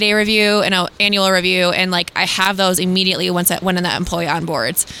review, a 90-day review, and an annual review, and like I have those immediately when that employee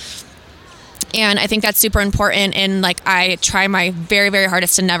onboards. And I think that's super important, and like I try my very, very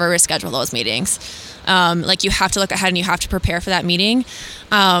hardest to never reschedule those meetings. Like you have to look ahead and you have to prepare for that meeting.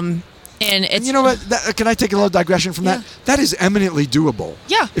 And you know what? Can I take a little digression from that? That is eminently doable.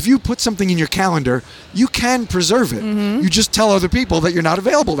 Yeah. If you put something in your calendar, you can preserve it. Mm-hmm. You just tell other people that you're not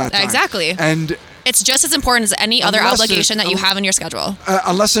available that time. Exactly. And it's just as important as any other obligation that you have in your schedule.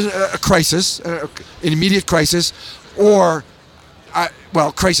 Unless a crisis, an immediate crisis, or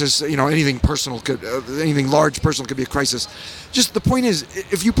crisis. Anything personal anything large personal could be a crisis. Just the point is,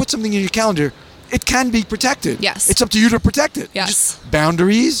 if you put something in your calendar, it can be protected. Yes. It's up to you to protect it. Yes. Just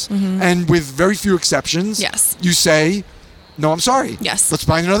boundaries, and with very few exceptions, yes, you say, no, I'm sorry. Yes. Let's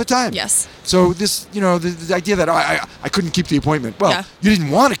find another time. Yes. So this, the idea that I couldn't keep the appointment. Well, you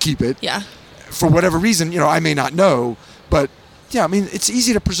didn't want to keep it. Yeah. For whatever reason, I may not know, but yeah, I mean, it's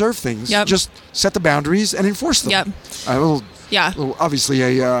easy to preserve things. Yep. Just set the boundaries and enforce them. Yep.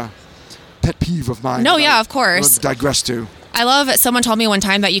 Obviously a pet peeve of mine. No, yeah, of course. I'll digress to. I love it. Someone told me one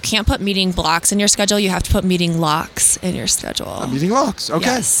time that you can't put meeting blocks in your schedule. You have to put meeting locks in your schedule. Meeting locks. Okay.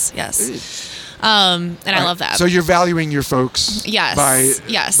 Yes. And I love that. So you're valuing your folks. Yes.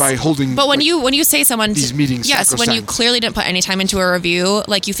 By holding. But when you say someone these meetings, yes, when you clearly didn't put any time into a review,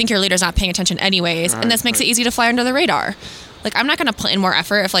 like you think your leader's not paying attention anyways, and this makes it easy to fly under the radar. Like I'm not going to put in more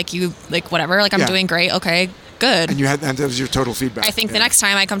effort if like you like whatever. Like I'm doing great. Okay. Good. And that was your total feedback. I think the next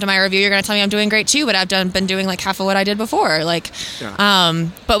time I come to my review, you're going to tell me I'm doing great too, but I've been doing like half of what I did before. Like,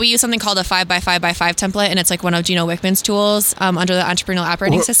 but we use something called a 5x5x5 template, and it's like one of Gino Wickman's tools under the entrepreneurial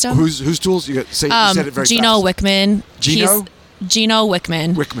operating system. Whose tools? You said it very Gino fast. Wickman. Gino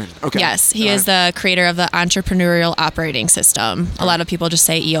Wickman. Okay. Yes, he is the creator of the entrepreneurial operating system. A lot of people just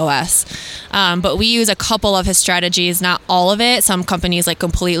say EOS. But we use a couple of his strategies, not all of it. Some companies like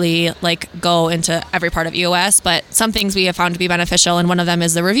completely like go into every part of EOS, but some things we have found to be beneficial, and one of them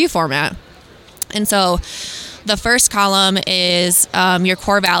is the review format. And so the first column is your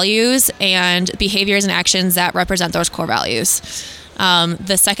core values and behaviors and actions that represent those core values.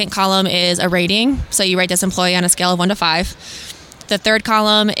 The second column is a rating. So you rate this employee on a scale of 1 to 5. The third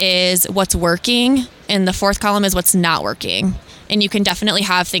column is what's working, and the fourth column is what's not working. And you can definitely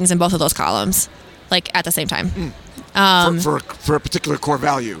have things in both of those columns, like at the same time. For a particular core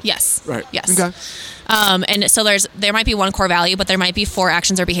value. Yes. Right. Yes. Okay. And so there might be one core value, but there might be 4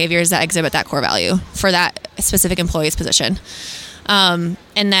 actions or behaviors that exhibit that core value for that specific employee's position. And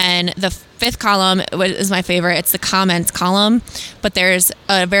then the fifth column is my favorite. It's the comments column, but there's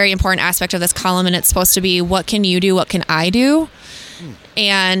a very important aspect of this column, and it's supposed to be what can you do, what can I do?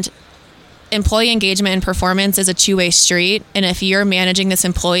 And employee engagement and performance is a two-way street. And if you're managing this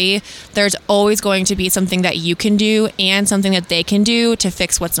employee, there's always going to be something that you can do and something that they can do to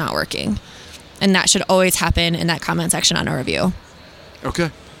fix what's not working. And that should always happen in that comment section on a review.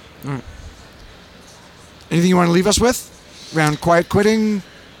 Okay. All right. Anything you want to leave us with around quiet quitting?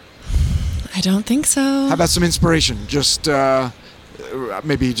 I don't think so. How about some inspiration? Just I'll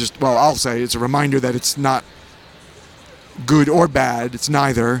say it's a reminder that it's not good or bad. It's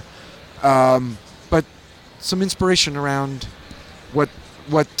neither. But some inspiration around what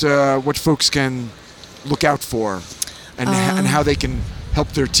folks can look out for and how they can help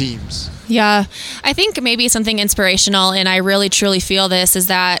their teams. Yeah, I think maybe something inspirational, and I really truly feel this, is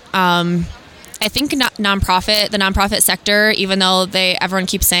that I think the nonprofit sector, even though everyone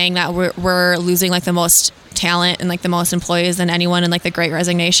keeps saying that we're losing like the most talent and like the most employees than anyone in like the Great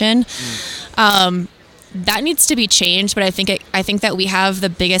Resignation, that needs to be changed. But I think that we have the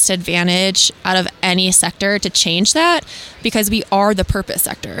biggest advantage out of any sector to change that, because we are the purpose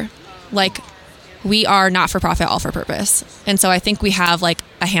sector. Like, we are not for profit, all for purpose. And so I think we have like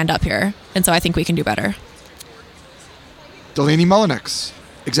a hand up here. And so I think we can do better. Delaney Mullinex,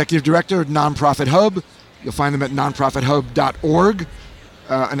 Executive Director at Nonprofit Hub. You'll find them at nonprofithub.org,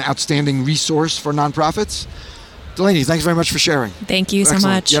 an outstanding resource for nonprofits. Delaney, thanks very much for sharing. Thank you so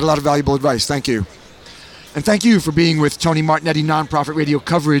much. You had a lot of valuable advice. Thank you. And thank you for being with Tony Martignetti Nonprofit Radio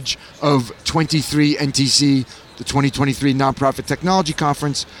coverage of 23 NTC, the 2023 Nonprofit Technology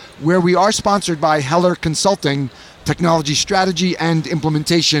Conference, where we are sponsored by Heller Consulting, technology strategy and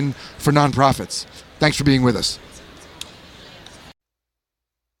implementation for nonprofits. Thanks for being with us.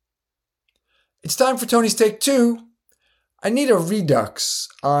 It's time for Tony's Take 2. I need a redux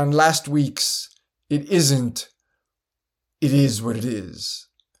on last week's "It isn't, it is what it is."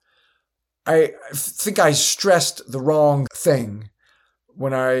 I think I stressed the wrong thing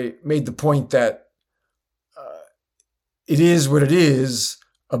when I made the point that it is what it is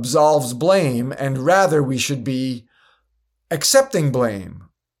absolves blame, and rather we should be accepting blame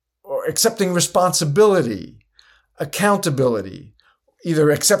or accepting responsibility, accountability, either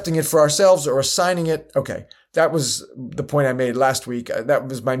accepting it for ourselves or assigning it. Okay, that was the point I made last week. That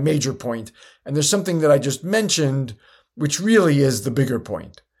was my major point. And there's something that I just mentioned, which really is the bigger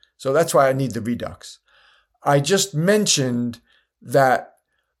point. So that's why I need the redux. I just mentioned that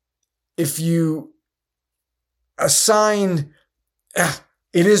if you assign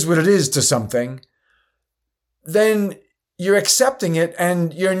it is what it is to something, then you're accepting it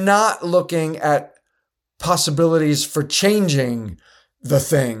and you're not looking at possibilities for changing the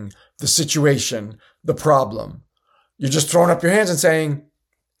thing, the situation, the problem. You're just throwing up your hands and saying,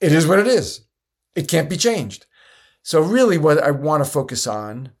 it is what it is. It can't be changed. So really what I want to focus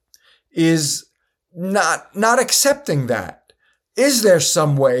on is not accepting that. Is there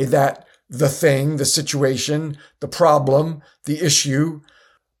some way that the thing, the situation, the problem, the issue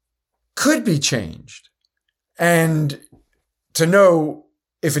could be changed? And to know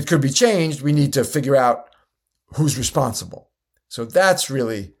if it could be changed, we need to figure out who's responsible. So that's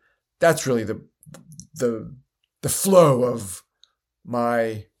really the the flow of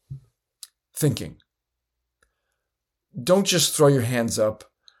my thinking. Don't just throw your hands up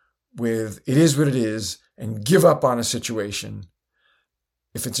with it is what it is and give up on a situation.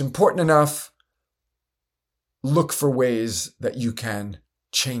 If it's important enough, look for ways that you can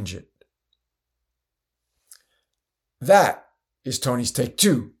change it. That is Tony's Take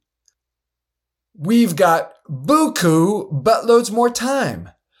 2. We've got buku buttloads more time.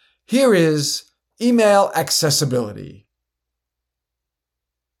 Here is email accessibility.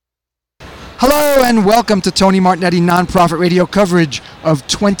 Hello and welcome to Tony Martignetti Nonprofit Radio coverage of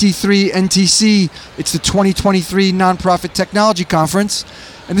 23NTC. It's the 2023 Nonprofit Technology Conference,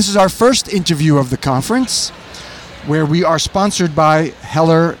 and this is our first interview of the conference, where we are sponsored by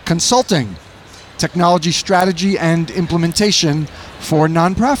Heller Consulting, technology strategy and implementation for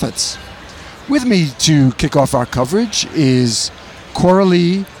nonprofits. With me to kick off our coverage is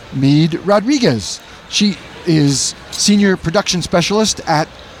Coralie Meade Rodriguez. She is Senior Production Specialist at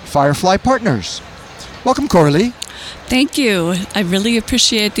Firefly Partners. Welcome, Coralie. Thank you. I really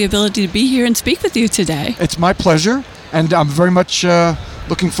appreciate the ability to be here and speak with you today. It's my pleasure, and I'm very much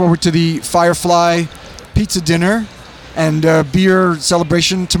looking forward to the Firefly pizza dinner and beer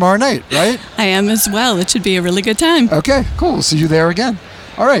celebration tomorrow night, right? I am as well. It should be a really good time. Okay, cool. We'll see you there again.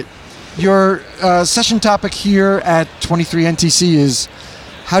 All right. Your session topic here at 23NTC is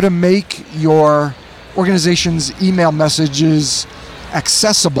how to make your organization's email messages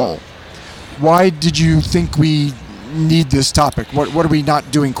accessible. Why did you think we need this topic? What are we not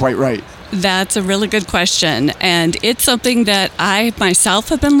doing quite right? That's a really good question, and it's something that I myself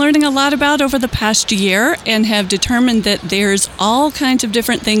have been learning a lot about over the past year and have determined that there's all kinds of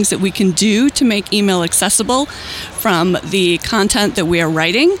different things that we can do to make email accessible, from the content that we are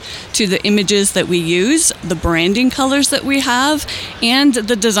writing to the images that we use, the branding colors that we have, and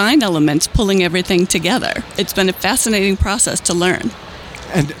the design elements pulling everything together. It's been a fascinating process to learn.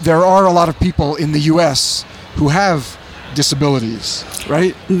 And there are a lot of people in the U.S. who have disabilities,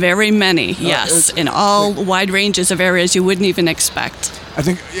 right? Very many, yes, in all wide ranges of areas you wouldn't even expect. I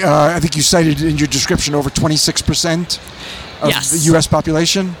think you cited in your description over 26% of Yes. the U.S.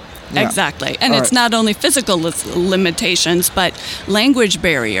 population. Yeah. Exactly. And All it's right. not only physical limitations, but language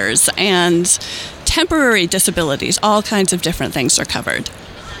barriers and temporary disabilities. All kinds of different things are covered.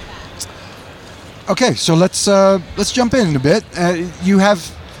 Okay, so let's jump in a bit. You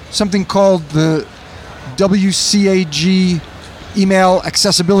have something called the WCAG Email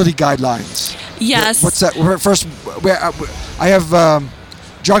Accessibility Guidelines. Yes. What's that? First, I have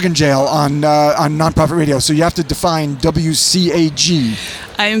jargon jail on nonprofit radio, so you have to define WCAG.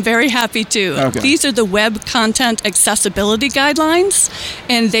 I am very happy to. Okay. These are the Web Content Accessibility Guidelines,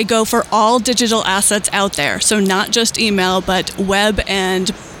 and they go for all digital assets out there. So not just email, but web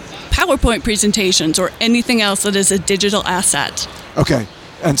and PowerPoint presentations or anything else that is a digital asset. Okay,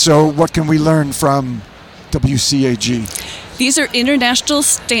 and so what can we learn from WCAG? These are international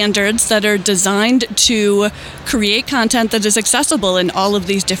standards that are designed to create content that is accessible in all of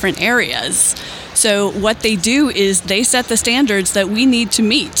these different areas. So what they do is they set the standards that we need to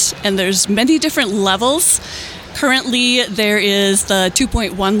meet, and there's many different levels. Currently, there is the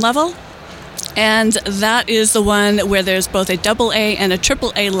 2.1 level, and that is the one where there's both a AA and a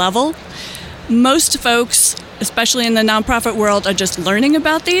AAA level. Most folks, especially in the nonprofit world, are just learning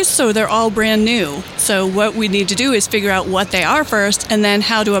about these, so they're all brand new. So what we need to do is figure out what they are first, and then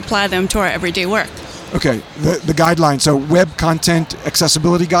how to apply them to our everyday work. Okay, the guidelines, so Web Content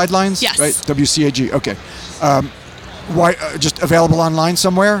Accessibility Guidelines? Yes. Right, WCAG, okay. Why just available online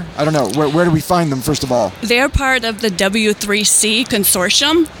somewhere? I don't know. Where do we find them, first of all? They're part of the W3C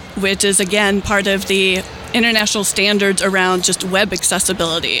consortium, which is, again, part of the international standards around just web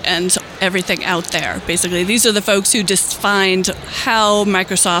accessibility and everything out there. Basically, these are the folks who defined how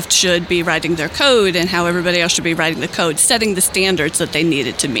Microsoft should be writing their code and how everybody else should be writing the code, setting the standards that they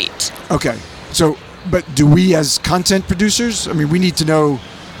needed to meet. Okay, so, but do we as content producers, I mean, we need to know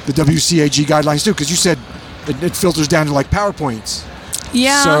the WCAG guidelines too, because you said it filters down to like PowerPoints.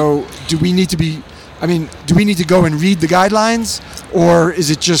 Yeah. So do we need to go and read the guidelines, or is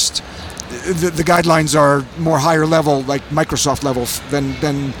it just the guidelines are more higher level, like Microsoft level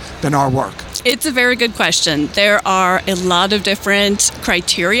than our work? It's a very good question. There are a lot of different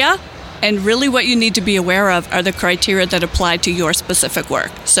criteria, and really what you need to be aware of are the criteria that apply to your specific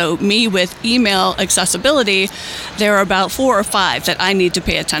work. So me with email accessibility, there are about 4 or 5 that I need to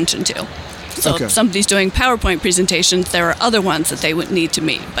pay attention to. So Okay. if somebody's doing PowerPoint presentations, there are other ones that they would need to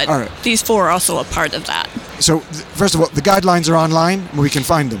meet. But All right. these 4 are also a part of that. So first of all, the guidelines are online, and we can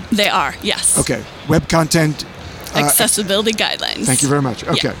find them. They are, yes. Okay, Web Content Accessibility guidelines. Thank you very much.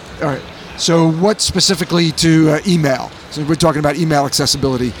 Okay, All right. So what specifically to email? So we're talking about email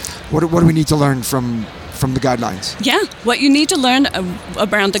accessibility. What do we need to learn from the guidelines? Yeah, what you need to learn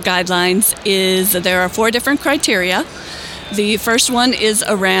around the guidelines is that there are 4 different criteria. The first one is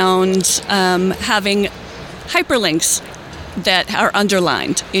around having hyperlinks that are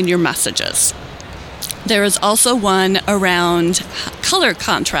underlined in your messages. There is also one around color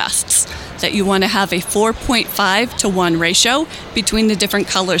contrasts, that you want to have a 4.5 to 1 ratio between the different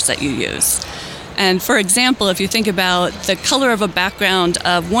colors that you use. And for example, if you think about the color of a background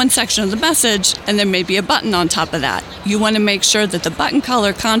of one section of the message, and there may be a button on top of that, you want to make sure that the button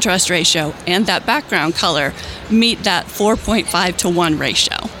color contrast ratio and that background color meet that 4.5 to 1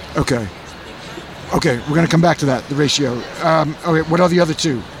 ratio. Okay, we're going to come back to that, the ratio. Okay, what are the other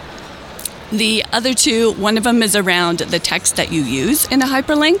 2? The other 2, one of them is around the text that you use in a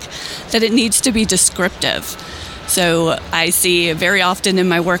hyperlink, that it needs to be descriptive. So I see very often in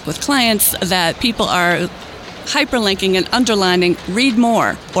my work with clients that people are hyperlinking and underlining read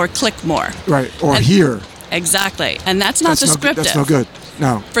more or click more. Right, or here. Exactly, and that's not descriptive. That's no good,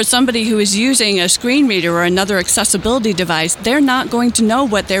 no. For somebody who is using a screen reader or another accessibility device, they're not going to know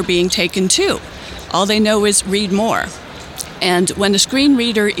what they're being taken to. All they know is read more. And when a screen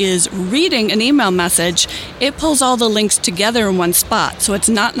reader is reading an email message, it pulls all the links together in one spot. So it's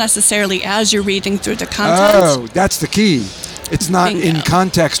not necessarily as you're reading through the content. Oh, that's the key. It's not Bingo. in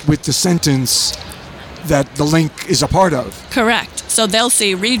context with the sentence that the link is a part of. Correct. So they'll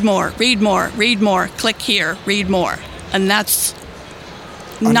see read more, read more, read more, click here, read more. And that's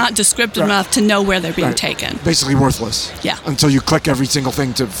not descriptive enough to know where they're being taken. Basically worthless. Yeah. Until you click every single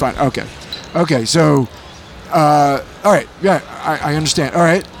thing to find. Okay, so... all right. Yeah, I understand. All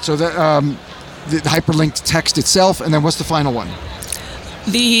right. So the hyperlinked text itself, and then what's the final one?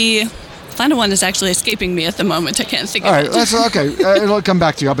 The final one is actually escaping me at the moment. I can't think of it. All right. That's okay. It'll come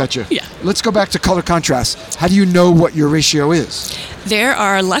back to you. I'll bet you. Yeah. Let's go back to color contrast. How do you know what your ratio is? There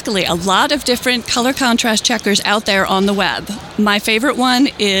are luckily a lot of different color contrast checkers out there on the web. My favorite one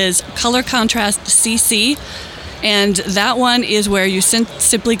is Color Contrast CC. And that one is where you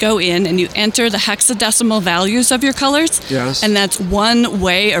simply go in and you enter the hexadecimal values of your colors. Yes. And that's one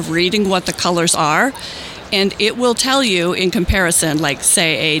way of reading what the colors are. And it will tell you in comparison, like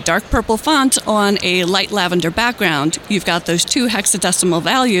say a dark purple font on a light lavender background, you've got those 2 hexadecimal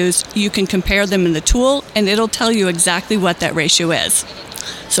values. You can compare them in the tool and it'll tell you exactly what that ratio is.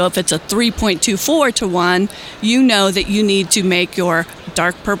 So if it's a 3.24 to 1, you know that you need to make your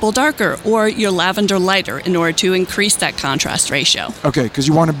dark purple darker or your lavender lighter in order to increase that contrast ratio. Okay, because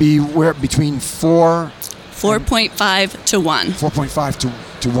you want to be between 4.5 to 1. 4.5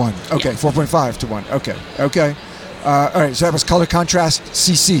 to 1. Okay, Yeah. 4.5 to 1. Okay. All right, so that was Color Contrast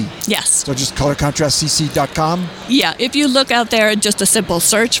CC. Yes. So just colorcontrastcc.com. Yeah, if you look out there, just a simple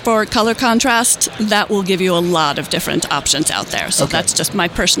search for color contrast, that will give you a lot of different options out there. So that's just my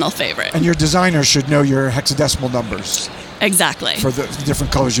personal favorite. And your designer should know your hexadecimal numbers Exactly. for the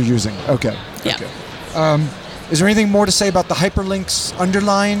different colors you're using. Okay. Yeah. Okay. Is there anything more to say about the hyperlinks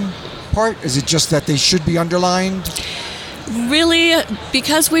underline part? Is it just that they should be underlined? Really,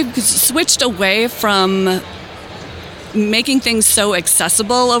 because we've switched away from making things so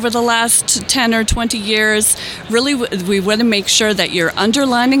accessible over the last 10 or 20 years, really we want to make sure that you're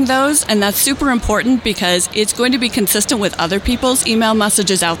underlining those, and that's super important because it's going to be consistent with other people's email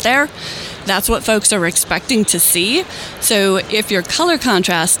messages out there. That's what folks are expecting to see. So if your color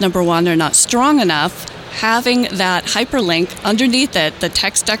contrasts, number one, are not strong enough, having that hyperlink underneath it, the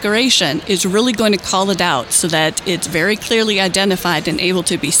text decoration, is really going to call it out so that it's very clearly identified and able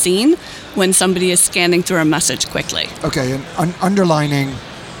to be seen when somebody is scanning through a message quickly. Okay, and underlining,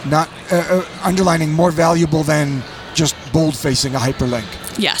 not underlining more valuable than just bold-facing a hyperlink.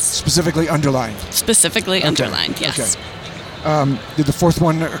 Yes. Specifically underlined. Specifically underlined, yes. Okay. Did the fourth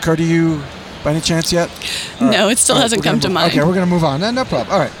one occur to you by any chance yet? No, it still hasn't come to mind. Okay, we're going to move on. No problem.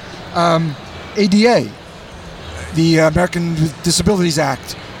 All right. ADA, the American with Disabilities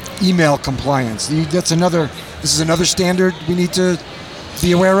Act, email compliance. This is another standard we need to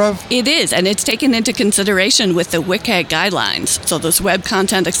be aware of? It is, and it's taken into consideration with the WCAG guidelines. So those Web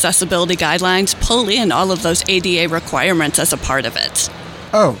Content Accessibility Guidelines pull in all of those ADA requirements as a part of it.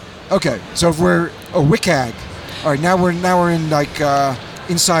 Oh, okay. So if we're WCAG, all right. Now we're in like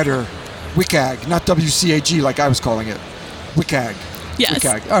insider WCAG, not WCAG like I was calling it. WCAG. Yes.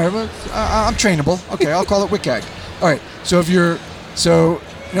 WCAG. All right. Well, I'm trainable. Okay, I'll call it WCAG. All right. So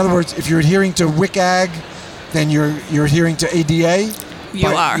in other words, if you're adhering to WCAG, then you're adhering to ADA. You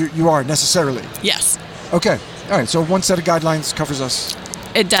are. You are necessarily. Yes. Okay. All right. So one set of guidelines covers us.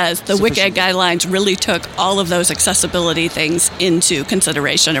 It does. The WCAG guidelines really took all of those accessibility things into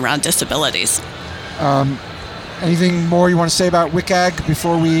consideration around disabilities. Anything more you want to say about WCAG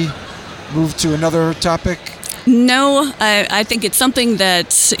before we move to another topic? No, I think it's something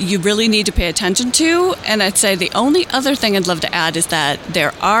that you really need to pay attention to. And I'd say the only other thing I'd love to add is that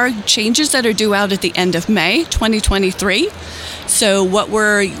there are changes that are due out at the end of May 2023. So what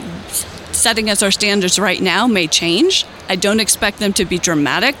we're setting as our standards right now may change. I don't expect them to be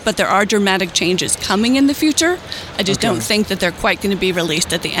dramatic, but there are dramatic changes coming in the future. I just don't think that they're quite going to be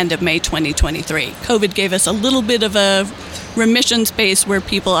released at the end of May 2023. COVID gave us a little bit of a remission space where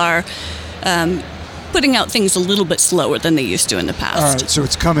people are putting out things a little bit slower than they used to in the past. All right, so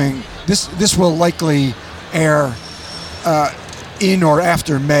it's coming. This will likely air in or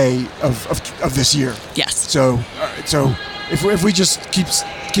after May of this year. Yes. So if we just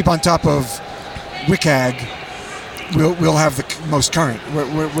keep on top of WCAG, we'll have the most current.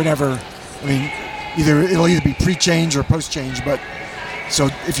 Whenever, I mean, it'll either be pre-change or post-change. But so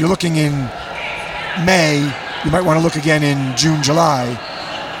if you're looking in May, you might want to look again in June, July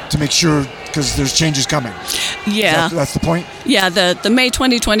to make sure, because there's changes coming. Yeah. That's the point? Yeah, the May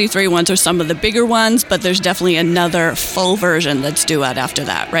 2023 ones are some of the bigger ones, but there's definitely another full version that's due out after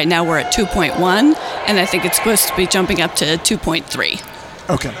that. Right now we're at 2.1, and I think it's supposed to be jumping up to 2.3.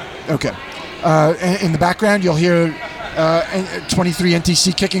 Okay. In the background, you'll hear 23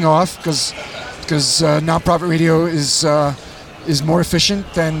 NTC kicking off because nonprofit radio is more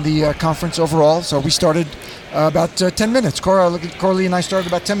efficient than the conference overall. So we started about 10 minutes. Coralie and I started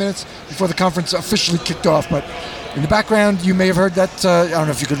about 10 minutes before the conference officially kicked off. But in the background, you may have heard that, I don't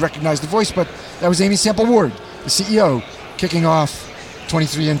know if you could recognize the voice, but that was Amy Sample Ward, the CEO, kicking off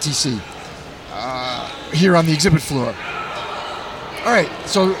 23 NTC here on the exhibit floor. All right,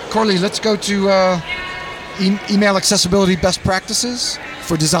 so Coralie, let's go to email accessibility best practices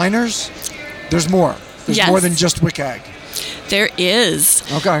for designers. There's more. There's more than just WCAG. There is.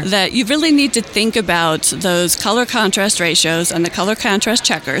 Okay. That you really need to think about those color contrast ratios and the color contrast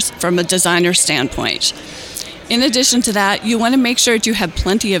checkers from a designer standpoint. In addition to that, you want to make sure that you have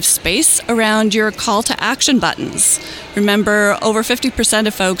plenty of space around your call to action buttons. Remember, over 50%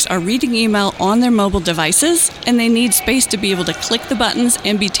 of folks are reading email on their mobile devices, and they need space to be able to click the buttons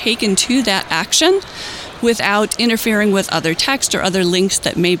and be taken to that action without interfering with other text or other links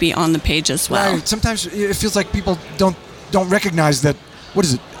that may be on the page as well. Right. Sometimes it feels like people don't recognize that,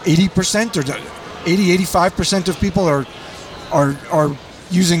 80% or 85% of people are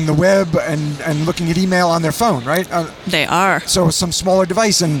using the web and looking at email on their phone, right? They are. So some smaller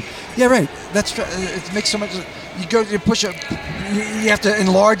device, and that's it makes so much. You push it. You have to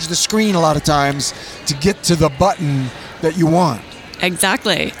enlarge the screen a lot of times to get to the button that you want.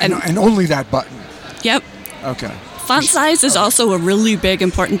 Exactly, and only that button. Yep. Okay. Font size is also a really big,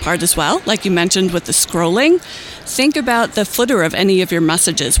 important part as well. Like you mentioned with the scrolling, think about the footer of any of your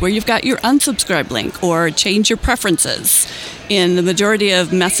messages where you've got your unsubscribe link or change your preferences. In the majority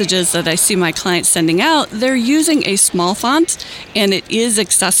of messages that I see my clients sending out, they're using a small font, and it is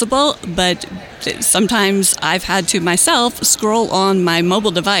accessible, but sometimes I've had to myself scroll on my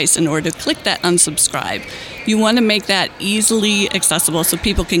mobile device in order to click that unsubscribe. You want to make that easily accessible so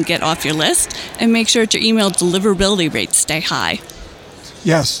people can get off your list, and make sure that your email deliverability rates stay high.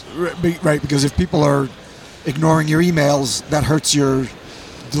 Yes, right, because if people are ignoring your emails, that hurts your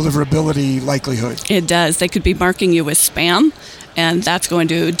deliverability likelihood. It does. They could be marking you as spam, and that's going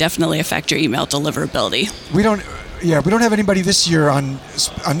to definitely affect your email deliverability. We don't have anybody this year on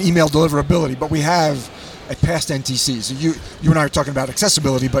email deliverability, but we have at past NTCs. So you and I are talking about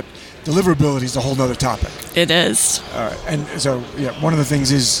accessibility, but deliverability is a whole other topic. It is. All right. And so, one of the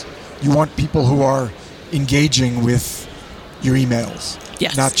things is you want people who are engaging with your emails.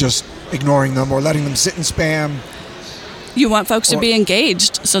 Yes. Not just ignoring them or letting them sit in spam. You want folks to be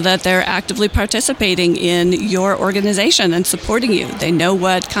engaged so that they're actively participating in your organization and supporting you. They know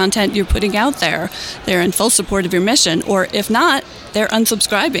what content you're putting out there. They're in full support of your mission. Or if not, they're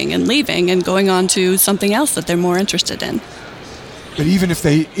unsubscribing and leaving and going on to something else that they're more interested in. But even if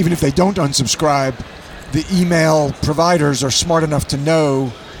they don't unsubscribe, the email providers are smart enough to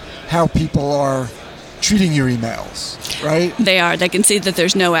know how people are treating your emails, right? They are. They can see that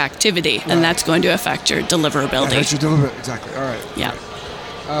there's no activity, right, and that's going to affect your deliverability. That's your deliverability, exactly. All right.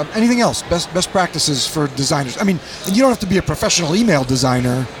 Yeah. Anything else? Best practices for designers? I mean, and you don't have to be a professional email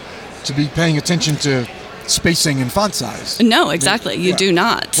designer to be paying attention to spacing and font size. No, exactly. You do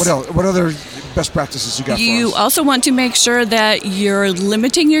not. What else? What other best practices you got for us? You also want to make sure that you're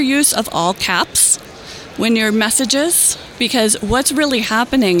limiting your use of all caps when your messages, because what's really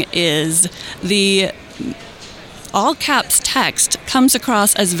happening is the all caps text comes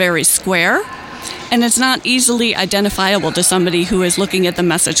across as very square, and it's not easily identifiable to somebody who is looking at the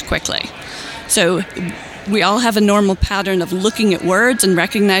message quickly. So we all have a normal pattern of looking at words and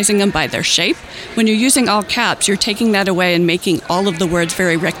recognizing them by their shape. When you're using all caps, you're taking that away and making all of the words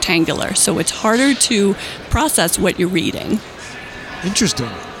very rectangular. So it's harder to process what you're reading. Interesting.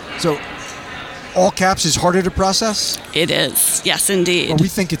 So all caps is harder to process? It is. Yes, indeed. Well, we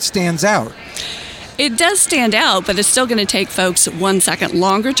think it stands out. It does stand out, but it's still going to take folks 1 second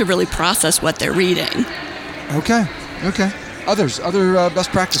longer to really process what they're reading. Okay. Other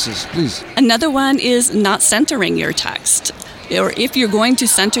best practices, please. Another one is not centering your text. Or if you're going to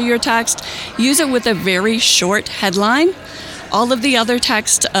center your text, use it with a very short headline. All of the other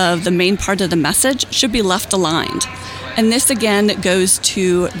text of the main part of the message should be left aligned. And this again goes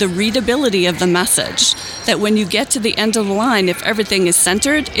to the readability of the message, that when you get to the end of the line, if everything is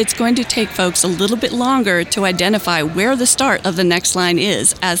centered, it's going to take folks a little bit longer to identify where the start of the next line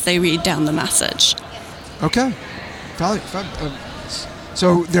is as they read down the message. Okay.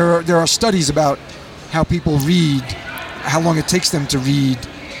 So there are studies about how people read, how long it takes them to read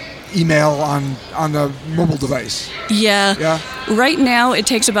email on a mobile device. Yeah. Right now, it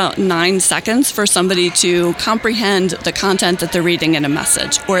takes about 9 seconds for somebody to comprehend the content that they're reading in a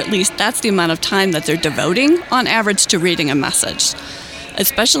message, or at least that's the amount of time that they're devoting on average to reading a message.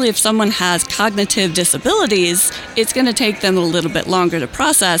 Especially if someone has cognitive disabilities, it's going to take them a little bit longer to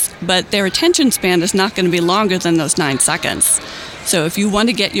process, but their attention span is not going to be longer than those 9 seconds. So if you want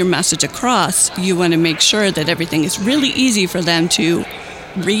to get your message across, you want to make sure that everything is really easy for them to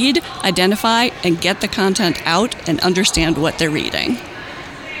read, identify, and get the content out and understand what they're reading.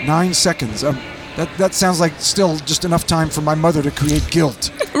 9 seconds. That sounds like still just enough time for my mother to create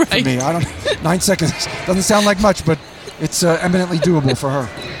guilt Right. for me. 9 seconds doesn't sound like much, but it's eminently doable for her.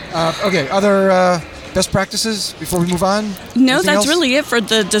 Okay, other best practices before we move on? No, Anything that's else? really it for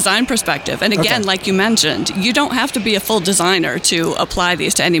the design perspective. And again, Okay. like you mentioned, you don't have to be a full designer to apply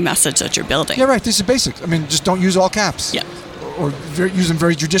these to any message that you're building. Yeah, right. This is basics. I mean, just don't use all caps. Yeah. Or use them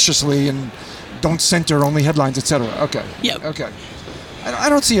very judiciously and don't center only headlines, etc. Okay. Yep. Okay. I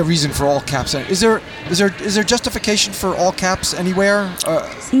don't see a reason for all caps. Is there justification for all caps anywhere?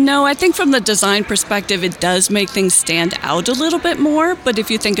 No, I think from the design perspective, it does make things stand out a little bit more. But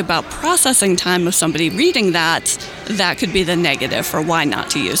if you think about processing time of somebody reading that could be the negative for why not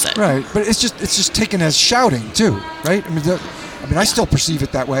to use it. Right, but it's just taken as shouting too, right? I mean, I still perceive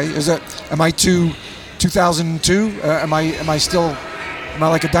it that way. Am I too 2002? Am I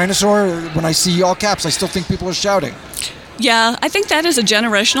like a dinosaur? When I see all caps, I still think people are shouting. Yeah, I think that is a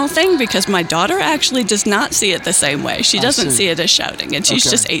generational thing because my daughter actually does not see it the same way. She doesn't see it as shouting, and she's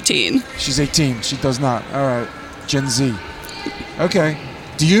just 18. She's 18. She does not. All right. Gen Z. Okay.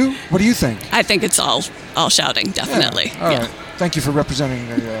 Do you? What do you think? I think it's all shouting, definitely. Yeah. All right. Thank you for representing.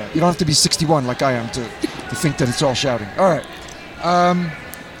 You don't have to be 61 like I am to think that it's all shouting. All right.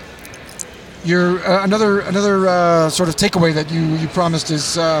 Another sort of takeaway that you promised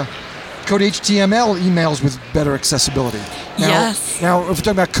is code HTML emails with better accessibility. Yes. Now, if we're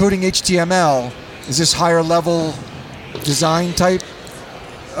talking about coding HTML, is this higher level design type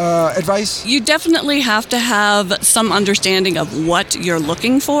advice? You definitely have to have some understanding of what you're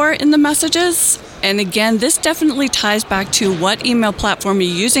looking for in the messages. And again, this definitely ties back to what email platform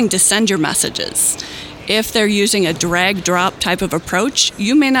you're using to send your messages. If they're using a drag-drop type of approach,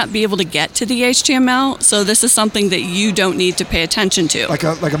 you may not be able to get to the HTML, so this is something that you don't need to pay attention to. Like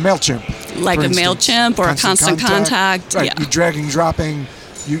a MailChimp. Like a MailChimp or a Constant Contact. Right, Yeah. you dragging, dropping,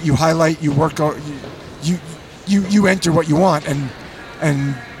 you highlight, you work, you enter what you want,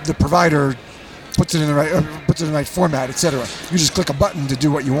 and the provider puts it in the right format, etc. You just click a button to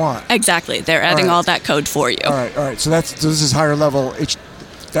do what you want. Exactly. They're adding all that code for you. All right. So this is higher level.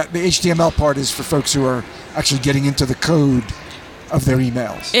 The HTML part is for folks who are actually getting into the code of their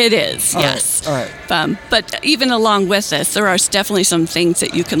emails. It is, yes. All right. But even along with this, there are definitely some things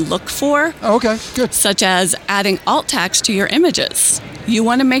that you can look for. Oh, okay, good. Such as adding alt text to your images. You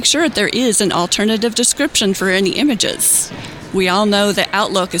want to make sure that there is an alternative description for any images. We all know that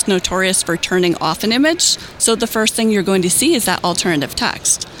Outlook is notorious for turning off an image, so the first thing you're going to see is that alternative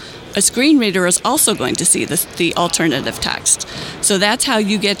text. A screen reader is also going to see the alternative text. So that's how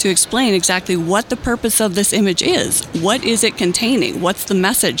you get to explain exactly what the purpose of this image is. What is it containing? What's the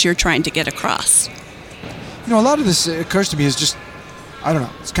message you're trying to get across? A lot of this occurs to me as just, I don't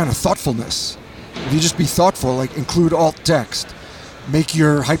know, it's kind of thoughtfulness. If you just be thoughtful, like include alt text, make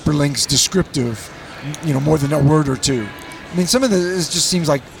your hyperlinks descriptive, more than a word or two. I mean, some of this just seems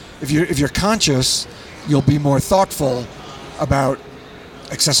like if you're conscious, you'll be more thoughtful about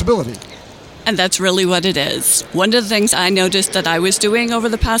accessibility. And that's really what it is. One of the things I noticed that I was doing over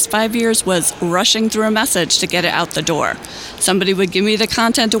the past 5 years was rushing through a message to get it out the door. Somebody would give me the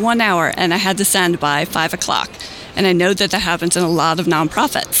content in 1 hour, and I had to send by 5 o'clock. And I know that happens in a lot of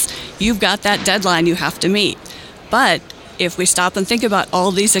nonprofits. You've got that deadline you have to meet. But if we stop and think about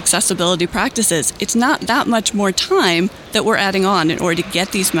all these accessibility practices, it's not that much more time that we're adding on in order to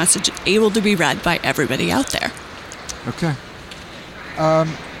get these messages able to be read by everybody out there. Okay.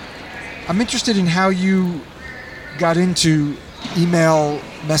 I'm interested in how you got into email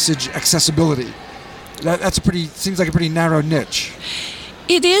message accessibility. Seems like a pretty narrow niche.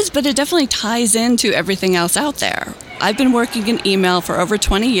 It is, but it definitely ties into everything else out there. I've been working in email for over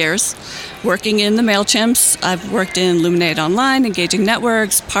 20 years, working in the MailChimps. I've worked in Luminate Online, Engaging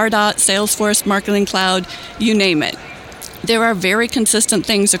Networks, Pardot, Salesforce, Marketing Cloud, you name it. There are very consistent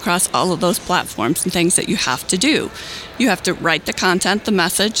things across all of those platforms and things that you have to do. You have to write the content, the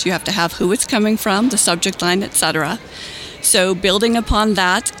message, you have to have who it's coming from, the subject line, etc. So building upon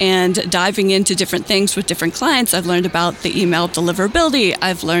that and diving into different things with different clients, I've learned about the email deliverability.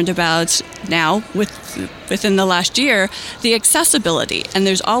 I've learned about now, within the last year, the accessibility. And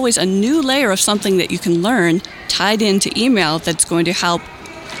there's always a new layer of something that you can learn tied into email that's going to help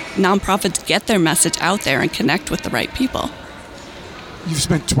nonprofits get their message out there and connect with the right people. You've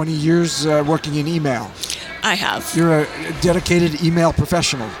spent 20 years working in email. I have. You're a dedicated email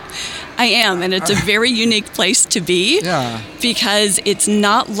professional. I am, and it's a very unique place to be because it's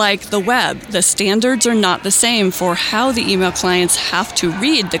not like the web. The standards are not the same for how the email clients have to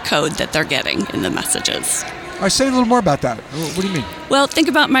read the code that they're getting in the messages. All right, say a little more about that. What do you mean? Well, think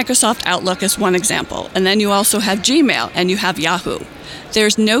about Microsoft Outlook as one example, and then you also have Gmail and you have Yahoo.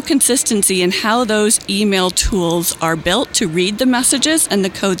 There's no consistency in how those email tools are built to read the messages and the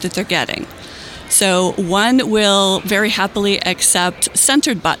code that they're getting. So one will very happily accept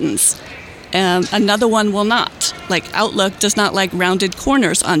centered buttons. Another one will not. Like Outlook does not like rounded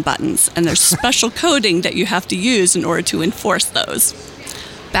corners on buttons, and there's special coding that you have to use in order to enforce those.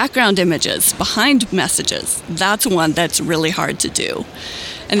 Background images behind messages, that's one that's really hard to do.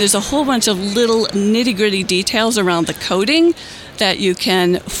 And there's a whole bunch of little nitty-gritty details around the coding that you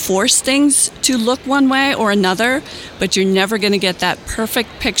can force things to look one way or another, but you're never going to get that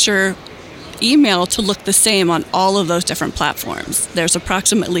perfect picture email to look the same on all of those different platforms. There's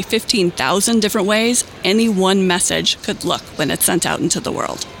approximately 15,000 different ways any one message could look when it's sent out into the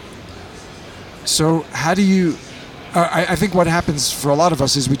world. So how do you... I think what happens for a lot of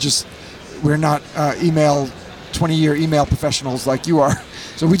us is we're not 20-year email professionals like you are.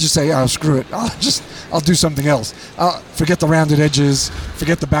 So we just say, oh, screw it. I'll do something else. I'll forget the rounded edges,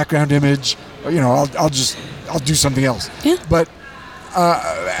 forget the background image. I'll do something else. Yeah. But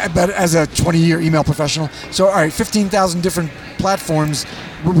as a 20-year email professional, so all right, 15,000 different platforms.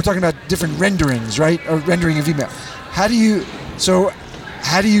 We're talking about different renderings, right? Or rendering of email. How do you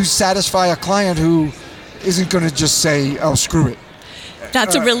satisfy a client who isn't going to just say, oh, screw it?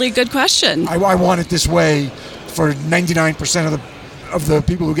 That's a really good question. I want it this way for 99% of the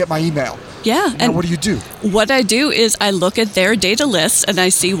people who get my email. Yeah. Now, what do you do? What I do is I look at their data lists and I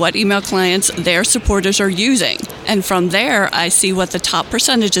see what email clients their supporters are using. And from there, I see what the top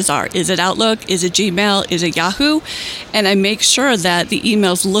percentages are. Is it Outlook? Is it Gmail? Is it Yahoo? And I make sure that the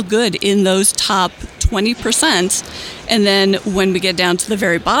emails look good in those top 20%. And then when we get down to the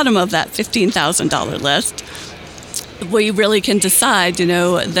very bottom of that $15,000 list, we really can decide,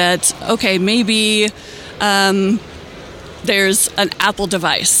 that, okay, maybe there's an Apple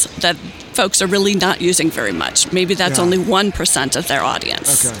device that folks are really not using very much. Maybe that's only 1% of their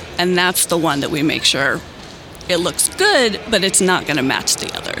audience. Okay. And that's the one that we make sure it looks good, but it's not going to match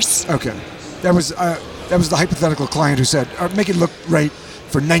the others. Okay. That was the hypothetical client who said, make it look right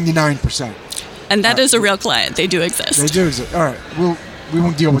for 99%. And that is a real client. They do exist. They do exist. All right. We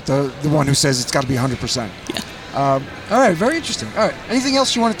won't deal with the one who says it's got to be 100%. Yeah. All right. Very interesting. All right. Anything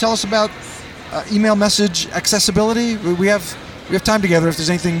else you want to tell us about email message accessibility? We have time together if there's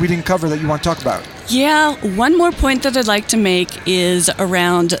anything we didn't cover that you want to talk about. Yeah, one more point that I'd like to make is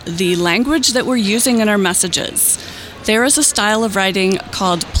around the language that we're using in our messages. There is a style of writing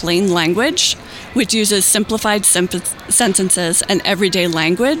called plain language, which uses simplified sentences and everyday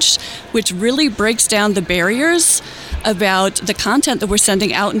language, which really breaks down the barriers about the content that we're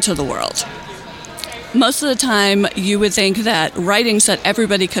sending out into the world. Most of the time, you would think that writing so that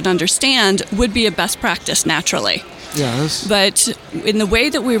everybody could understand would be a best practice naturally. Yes. But in the way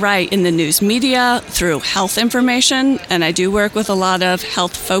that we write in the news media, through health information, and I do work with a lot of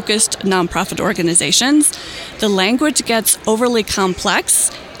health-focused nonprofit organizations, the language gets overly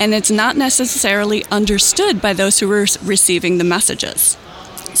complex, and it's not necessarily understood by those who are receiving the messages.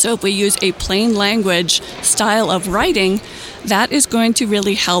 So if we use a plain language style of writing, that is going to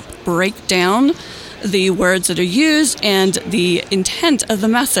really help break down the words that are used and the intent of the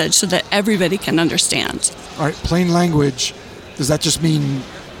message so that everybody can understand. All right, plain language, does that just mean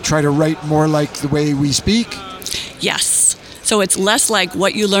try to write more like the way we speak? Yes. So it's less like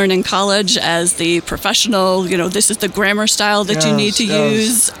what you learn in college as the professional, this is the grammar style that you need to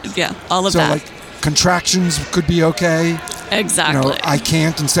use. Yeah, all of that. So like contractions could be okay. Exactly. I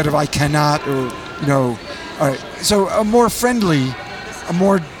can't instead of I cannot, or, all right. So a more friendly, a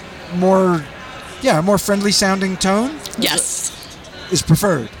more friendly sounding tone? Yes. Is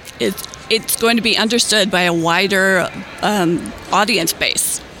preferred. It's going to be understood by a wider audience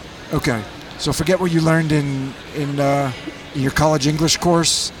base. Okay. So forget what you learned in your college English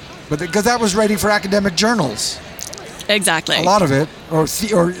course, but because that was writing for academic journals. Exactly. A lot of it, or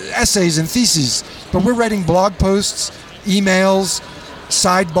essays and theses. But we're writing blog posts, emails,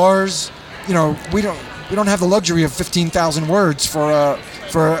 sidebars. We don't have the luxury of 15,000 words for a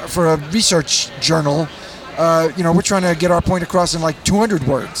research journal. We're trying to get our point across in like 200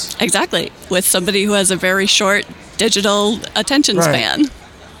 words. Exactly. With somebody who has a very short digital attention span.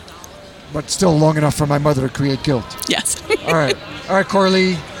 But still long enough for my mother to create guilt. Yes. All right,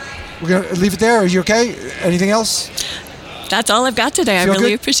 Coralie. We're gonna leave it there. Are you okay? Anything else? That's all I've got today. I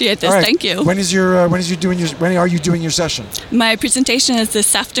really appreciate this. Right. Thank you. When are you doing your session? My presentation is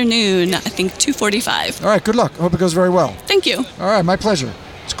this afternoon, I think 2:45. All right, good luck. I hope it goes very well. Thank you. All right, my pleasure.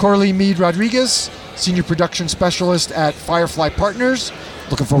 It's Coralie Meade Rodriguez, Senior Production Specialist at Firefly Partners.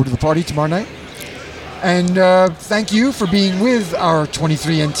 Looking forward to the party tomorrow night. And thank you for being with our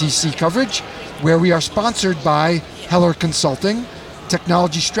 23NTC coverage, where we are sponsored by Heller Consulting,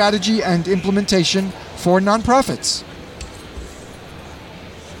 technology strategy and implementation for nonprofits.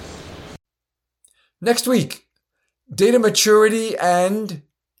 Next week, data maturity and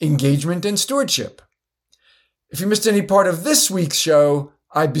engagement and stewardship. If you missed any part of this week's show,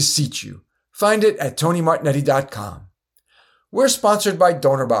 I beseech you, find it at TonyMartignetti.com. We're sponsored by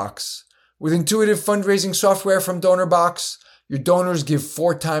DonorBox. With intuitive fundraising software from DonorBox, your donors give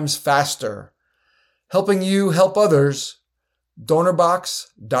 4 times faster. Helping you help others,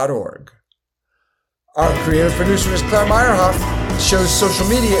 DonorBox.org. Our creative producer is Claire Meyerhoff. The show's social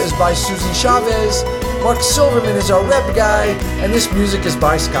media is by Susan Chavez. Mark Silverman is our web guy, and this music is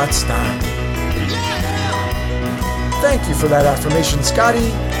by Scott Stein. Thank you for that affirmation,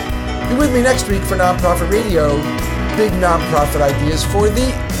 Scotty. Be with me next week for Nonprofit Radio. Big nonprofit ideas for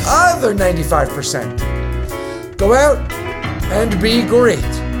the other 95%. Go out and be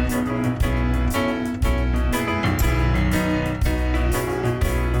great.